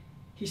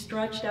 He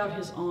stretched out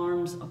his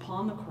arms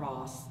upon the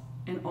cross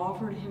and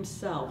offered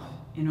himself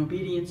in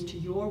obedience to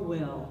your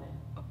will,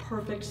 a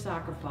perfect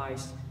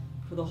sacrifice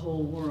for the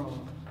whole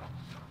world.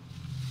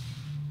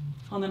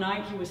 On the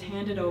night he was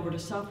handed over to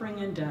suffering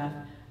and death,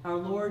 our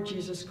Lord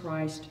Jesus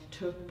Christ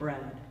took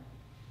bread.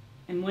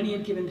 And when he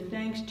had given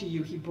thanks to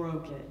you, he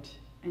broke it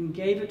and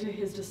gave it to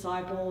his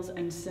disciples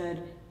and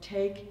said,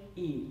 "Take,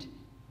 eat.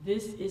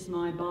 This is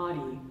my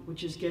body,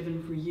 which is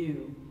given for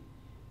you.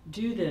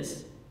 Do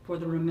this for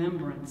the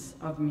remembrance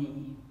of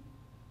me."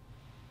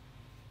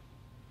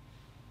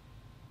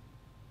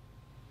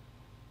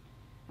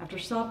 After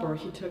supper,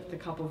 he took the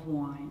cup of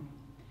wine,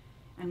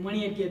 and when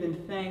he had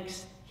given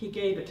thanks, he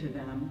gave it to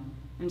them,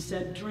 and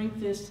said, "Drink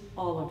this,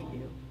 all of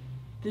you.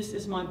 This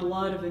is my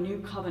blood of the new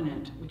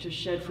covenant, which is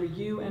shed for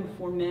you and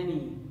for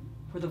many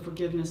for the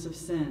forgiveness of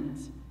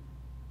sins.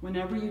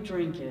 Whenever you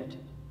drink it,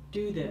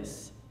 do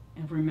this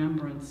in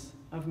remembrance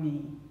of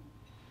me."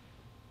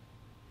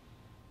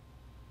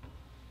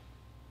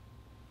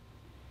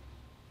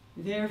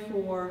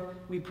 Therefore,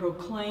 we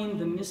proclaim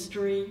the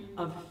mystery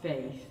of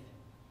faith.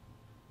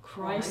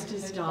 Christ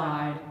has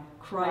died,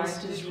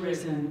 Christ is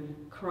risen,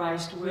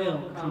 Christ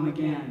will come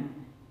again.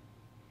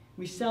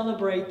 We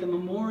celebrate the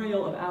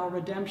memorial of our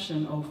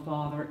redemption, O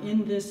Father,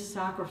 in this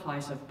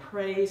sacrifice of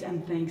praise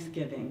and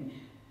thanksgiving.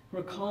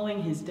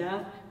 Recalling his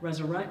death,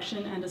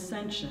 resurrection, and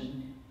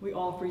ascension, we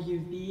offer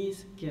you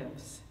these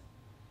gifts.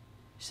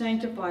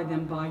 Sanctify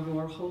them by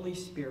your Holy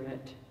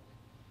Spirit,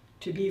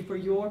 to be for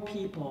your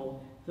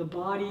people the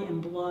body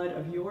and blood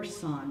of your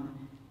Son,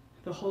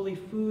 the holy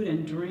food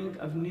and drink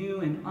of new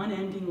and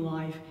unending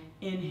life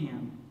in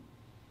him.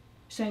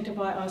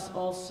 Sanctify us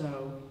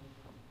also,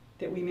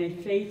 that we may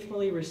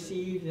faithfully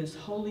receive this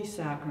holy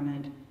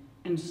sacrament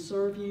and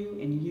serve you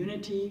in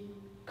unity,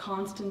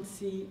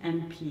 constancy,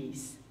 and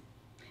peace.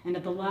 And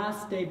at the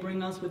last day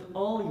bring us with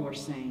all your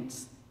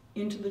saints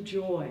into the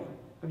joy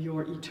of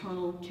your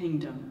eternal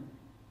kingdom.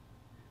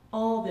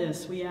 All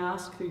this we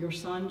ask through your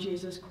Son,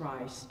 Jesus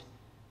Christ,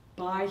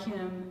 by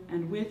him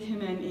and with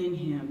him and in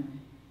him,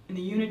 in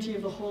the unity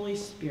of the Holy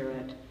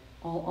Spirit.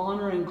 All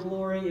honor and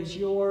glory is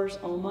yours,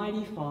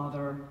 Almighty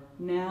Father,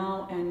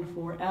 now and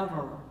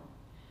forever.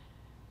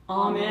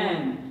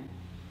 Amen.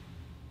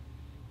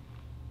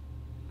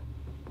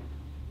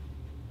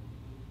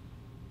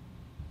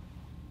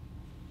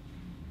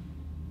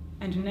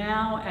 And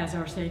now, as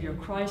our Savior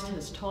Christ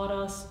has taught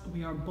us,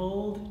 we are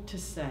bold to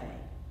say,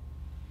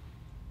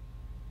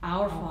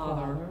 Our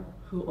Father,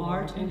 who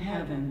art in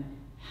heaven,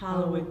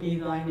 hallowed be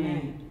thy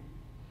name.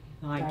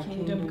 Thy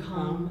kingdom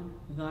come,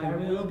 thy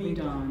will be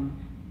done,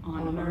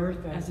 on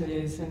earth as it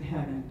is in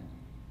heaven.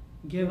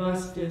 Give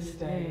us this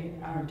day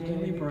our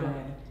daily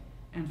bread,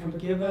 and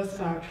forgive us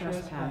our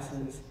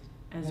trespasses,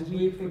 as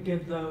we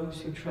forgive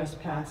those who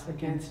trespass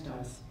against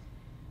us.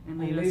 And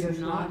lead us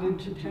not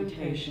into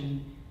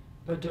temptation,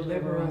 but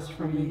deliver us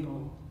from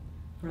evil.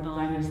 For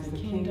thine is the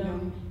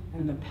kingdom,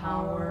 and the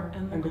power,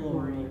 and the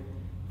glory,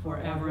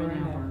 forever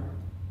and ever.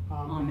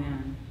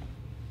 Amen.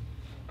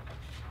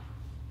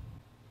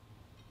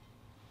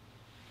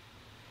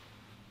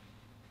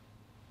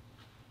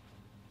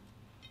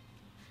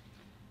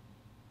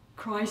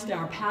 Christ,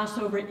 our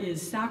Passover,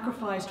 is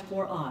sacrificed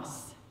for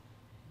us.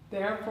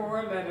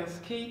 Therefore, let us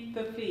keep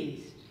the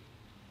feast.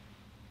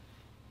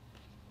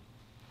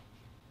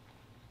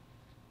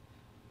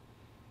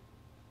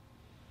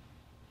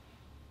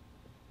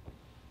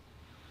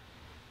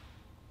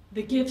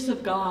 The gifts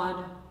of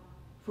God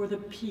for the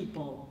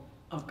people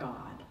of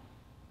God.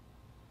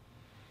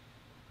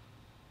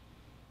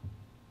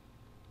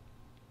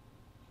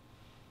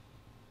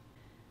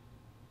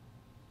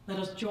 Let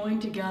us join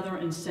together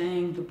in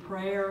saying the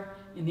prayer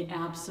in the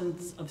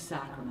absence of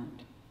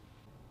sacrament.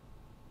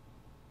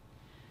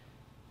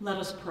 Let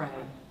us pray.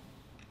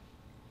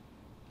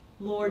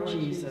 Lord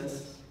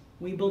Jesus,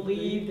 we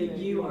believe that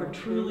you are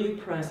truly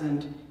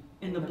present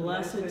in the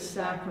blessed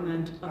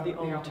sacrament of the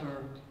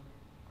altar.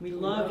 We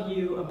love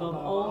you above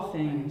all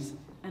things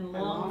and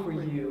long for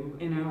you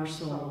in our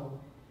soul.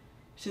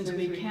 Since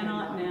we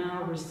cannot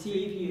now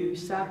receive you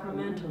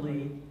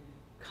sacramentally,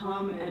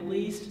 come at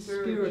least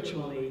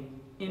spiritually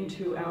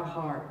into our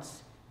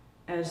hearts,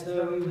 as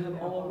though you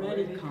have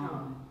already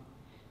come.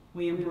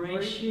 We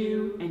embrace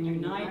you and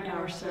unite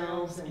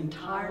ourselves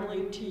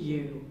entirely to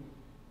you.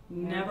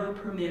 Never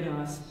permit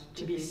us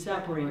to be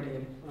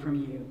separated from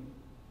you.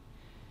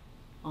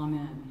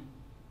 Amen.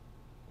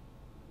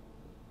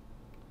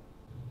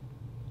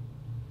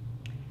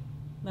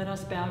 Let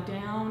us bow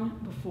down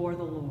before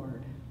the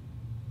Lord.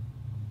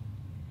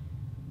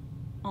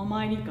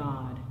 Almighty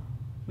God,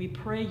 we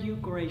pray you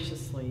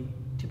graciously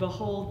to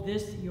behold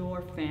this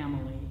your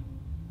family,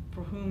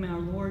 for whom our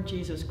Lord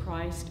Jesus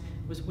Christ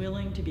was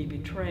willing to be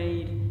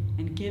betrayed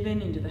and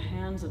given into the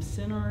hands of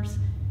sinners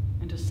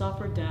and to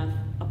suffer death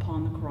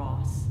upon the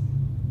cross,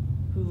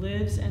 who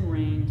lives and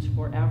reigns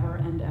forever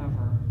and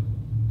ever.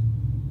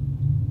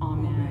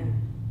 Amen.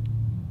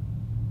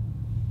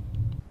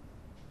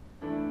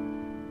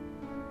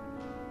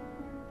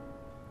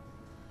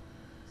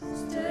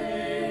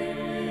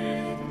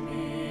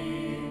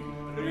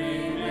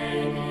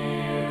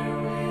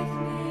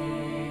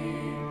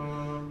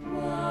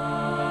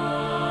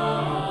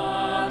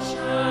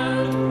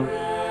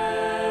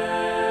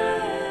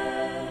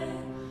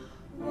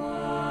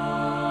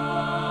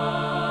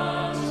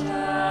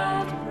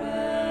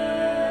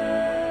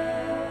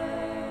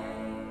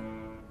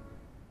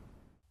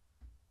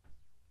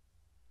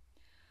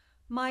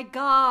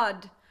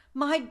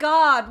 My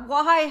God,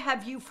 why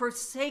have you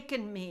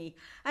forsaken me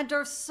and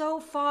are so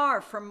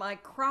far from my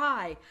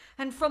cry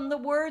and from the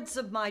words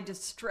of my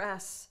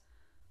distress?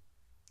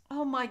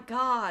 Oh my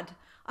God,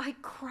 I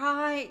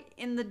cry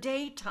in the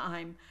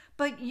daytime,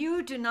 but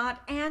you do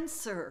not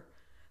answer.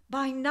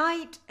 By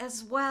night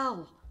as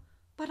well,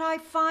 but I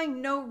find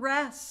no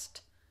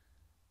rest.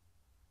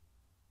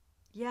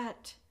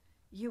 Yet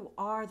you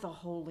are the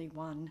Holy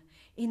One,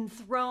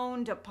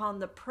 enthroned upon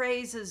the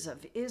praises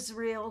of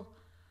Israel.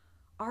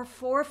 Our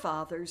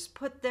forefathers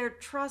put their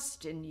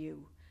trust in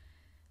you.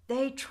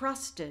 They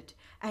trusted,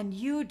 and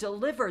you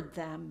delivered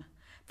them.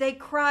 They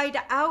cried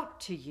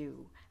out to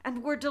you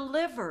and were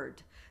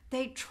delivered.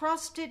 They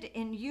trusted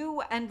in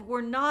you and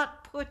were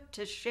not put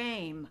to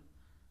shame.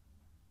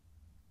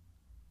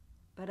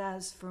 But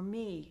as for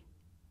me,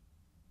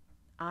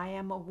 I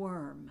am a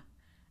worm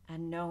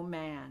and no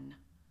man,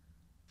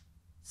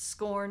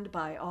 scorned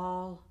by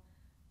all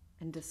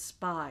and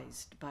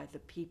despised by the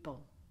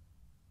people.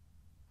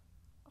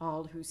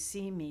 All who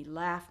see me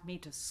laugh me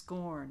to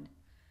scorn.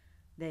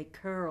 They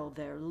curl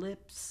their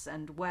lips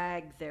and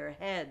wag their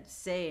heads,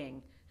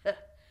 saying,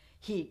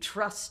 "He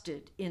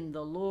trusted in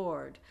the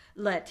Lord.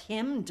 Let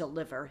him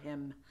deliver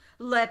him.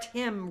 Let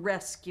him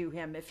rescue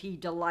him if he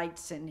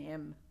delights in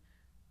him."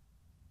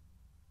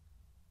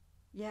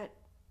 Yet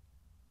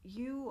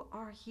you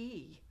are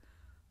he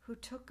who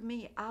took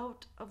me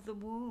out of the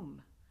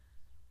womb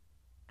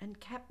and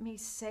kept me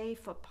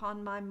safe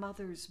upon my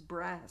mother's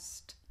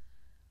breast.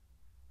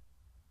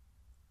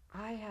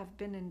 I have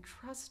been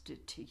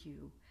entrusted to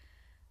you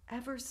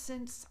ever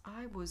since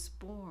I was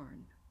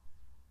born.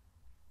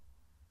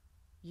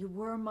 You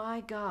were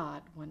my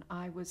God when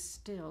I was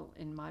still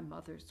in my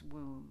mother's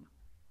womb.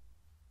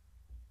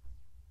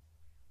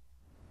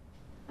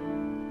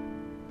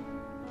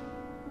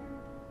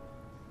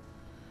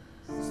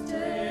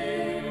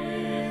 Stay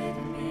with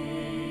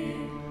me,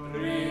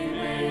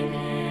 remain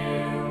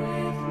here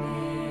with me,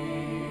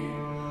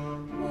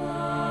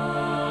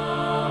 watch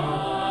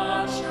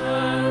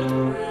and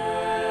pray,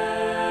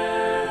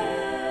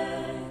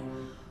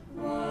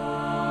 watch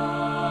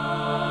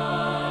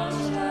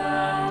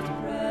and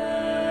pray.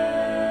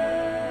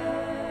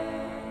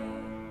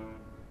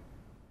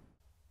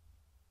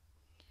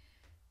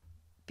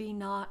 Be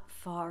not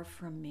far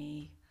from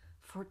me,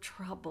 for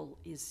trouble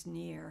is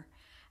near,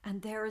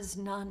 and there is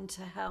none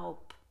to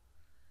help.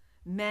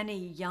 Many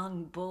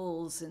young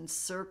bulls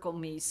encircle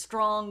me,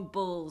 strong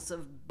bulls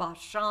of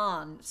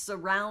Bashan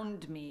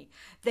surround me.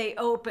 They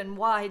open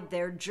wide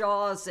their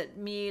jaws at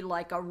me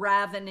like a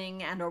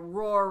ravening and a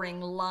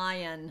roaring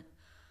lion.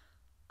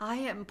 I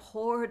am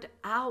poured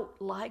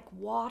out like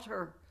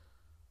water.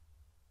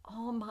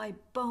 All my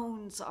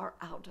bones are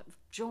out of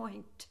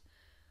joint.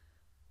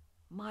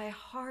 My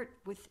heart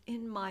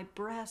within my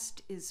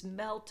breast is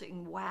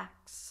melting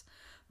wax.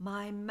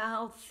 My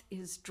mouth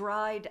is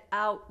dried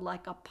out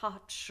like a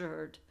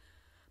potsherd.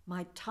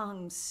 My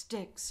tongue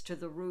sticks to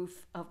the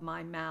roof of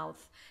my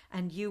mouth,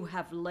 and you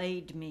have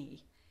laid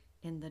me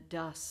in the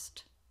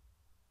dust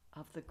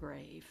of the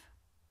grave.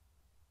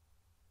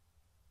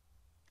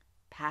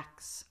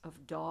 Packs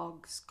of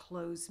dogs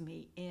close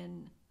me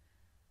in,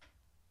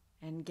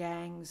 and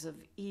gangs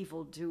of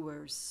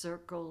evildoers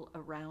circle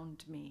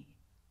around me.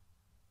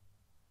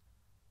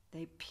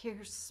 They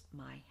pierce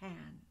my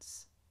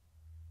hands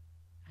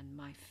and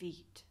my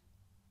feet.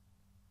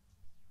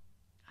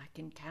 I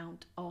can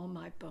count all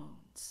my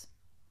bones.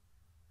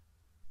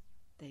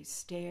 They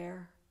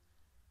stare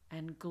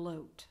and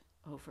gloat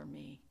over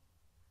me.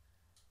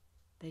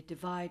 They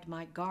divide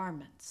my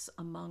garments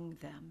among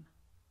them.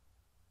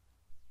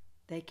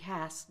 They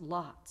cast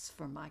lots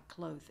for my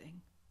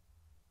clothing.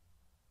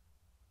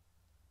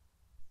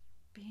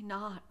 Be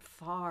not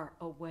far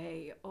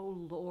away, O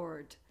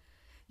Lord.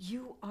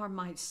 You are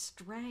my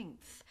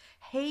strength.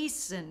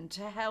 Hasten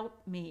to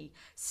help me.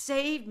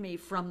 Save me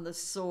from the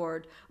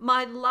sword,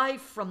 my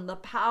life from the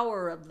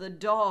power of the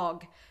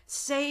dog.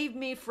 Save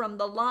me from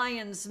the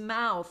lion's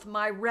mouth,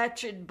 my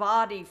wretched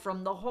body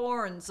from the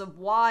horns of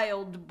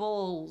wild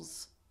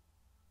bulls.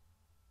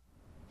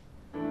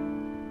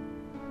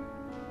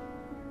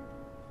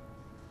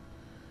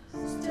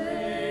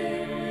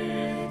 Stay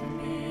with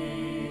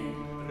me,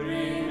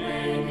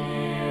 remain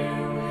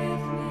here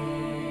with me,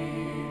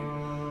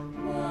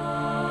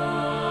 watch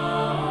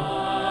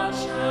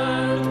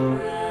and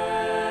pray,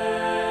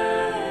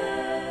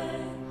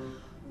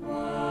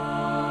 watch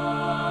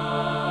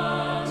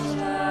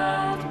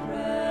and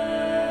pray.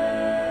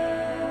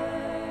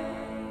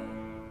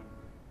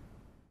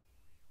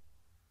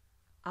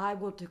 I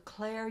will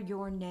declare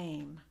your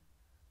name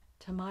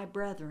to my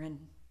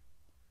brethren.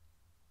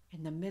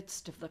 In the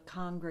midst of the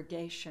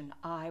congregation,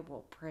 I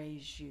will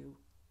praise you.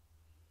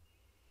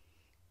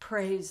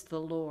 Praise the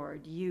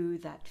Lord, you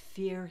that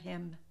fear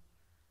him.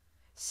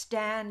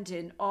 Stand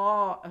in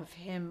awe of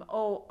him,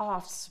 O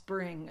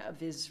offspring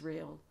of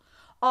Israel.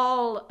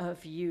 All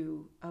of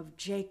you of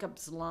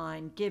Jacob's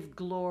line, give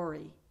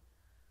glory.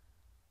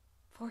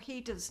 For he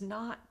does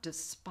not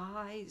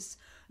despise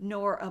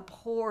nor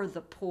abhor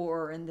the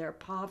poor in their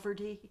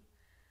poverty.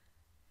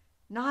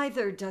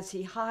 Neither does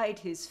he hide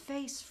his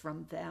face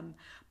from them,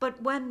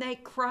 but when they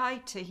cry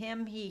to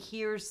him, he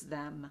hears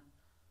them.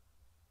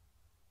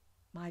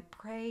 My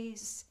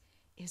praise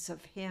is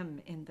of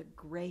him in the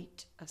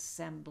great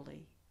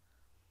assembly.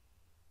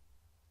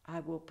 I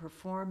will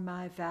perform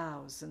my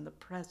vows in the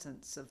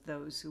presence of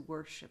those who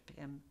worship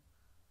him.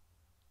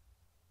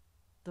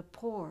 The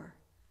poor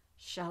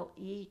shall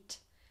eat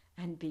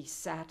and be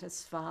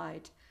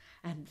satisfied,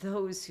 and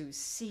those who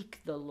seek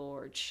the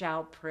Lord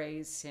shall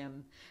praise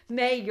him.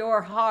 May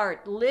your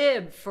heart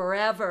live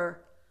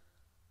forever.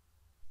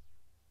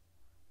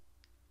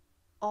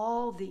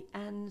 All the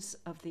ends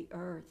of the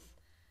earth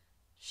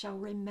shall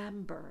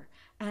remember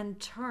and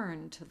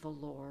turn to the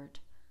Lord,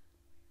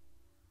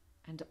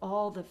 and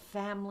all the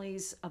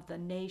families of the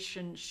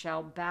nation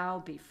shall bow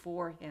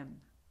before him.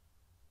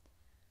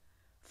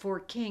 For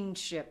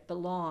kingship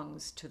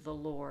belongs to the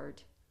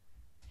Lord.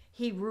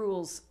 He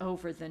rules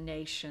over the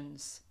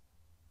nations.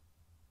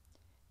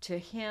 To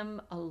him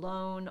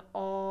alone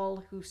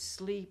all who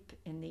sleep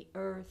in the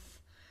earth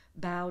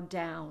bow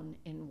down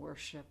in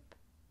worship.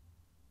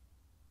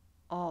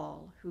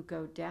 All who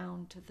go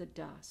down to the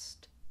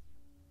dust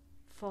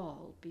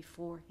fall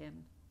before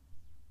him.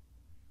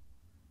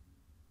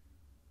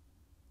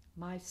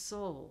 My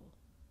soul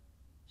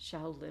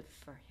shall live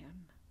for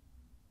him.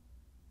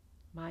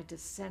 My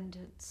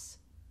descendants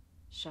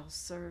shall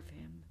serve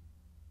him.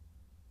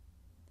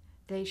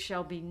 They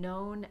shall be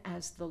known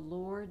as the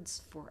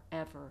Lord's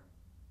forever.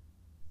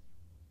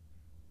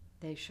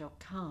 They shall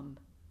come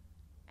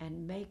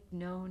and make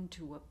known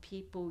to a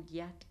people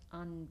yet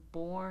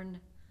unborn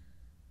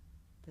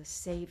the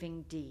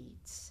saving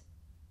deeds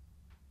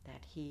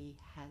that he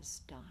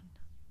has done.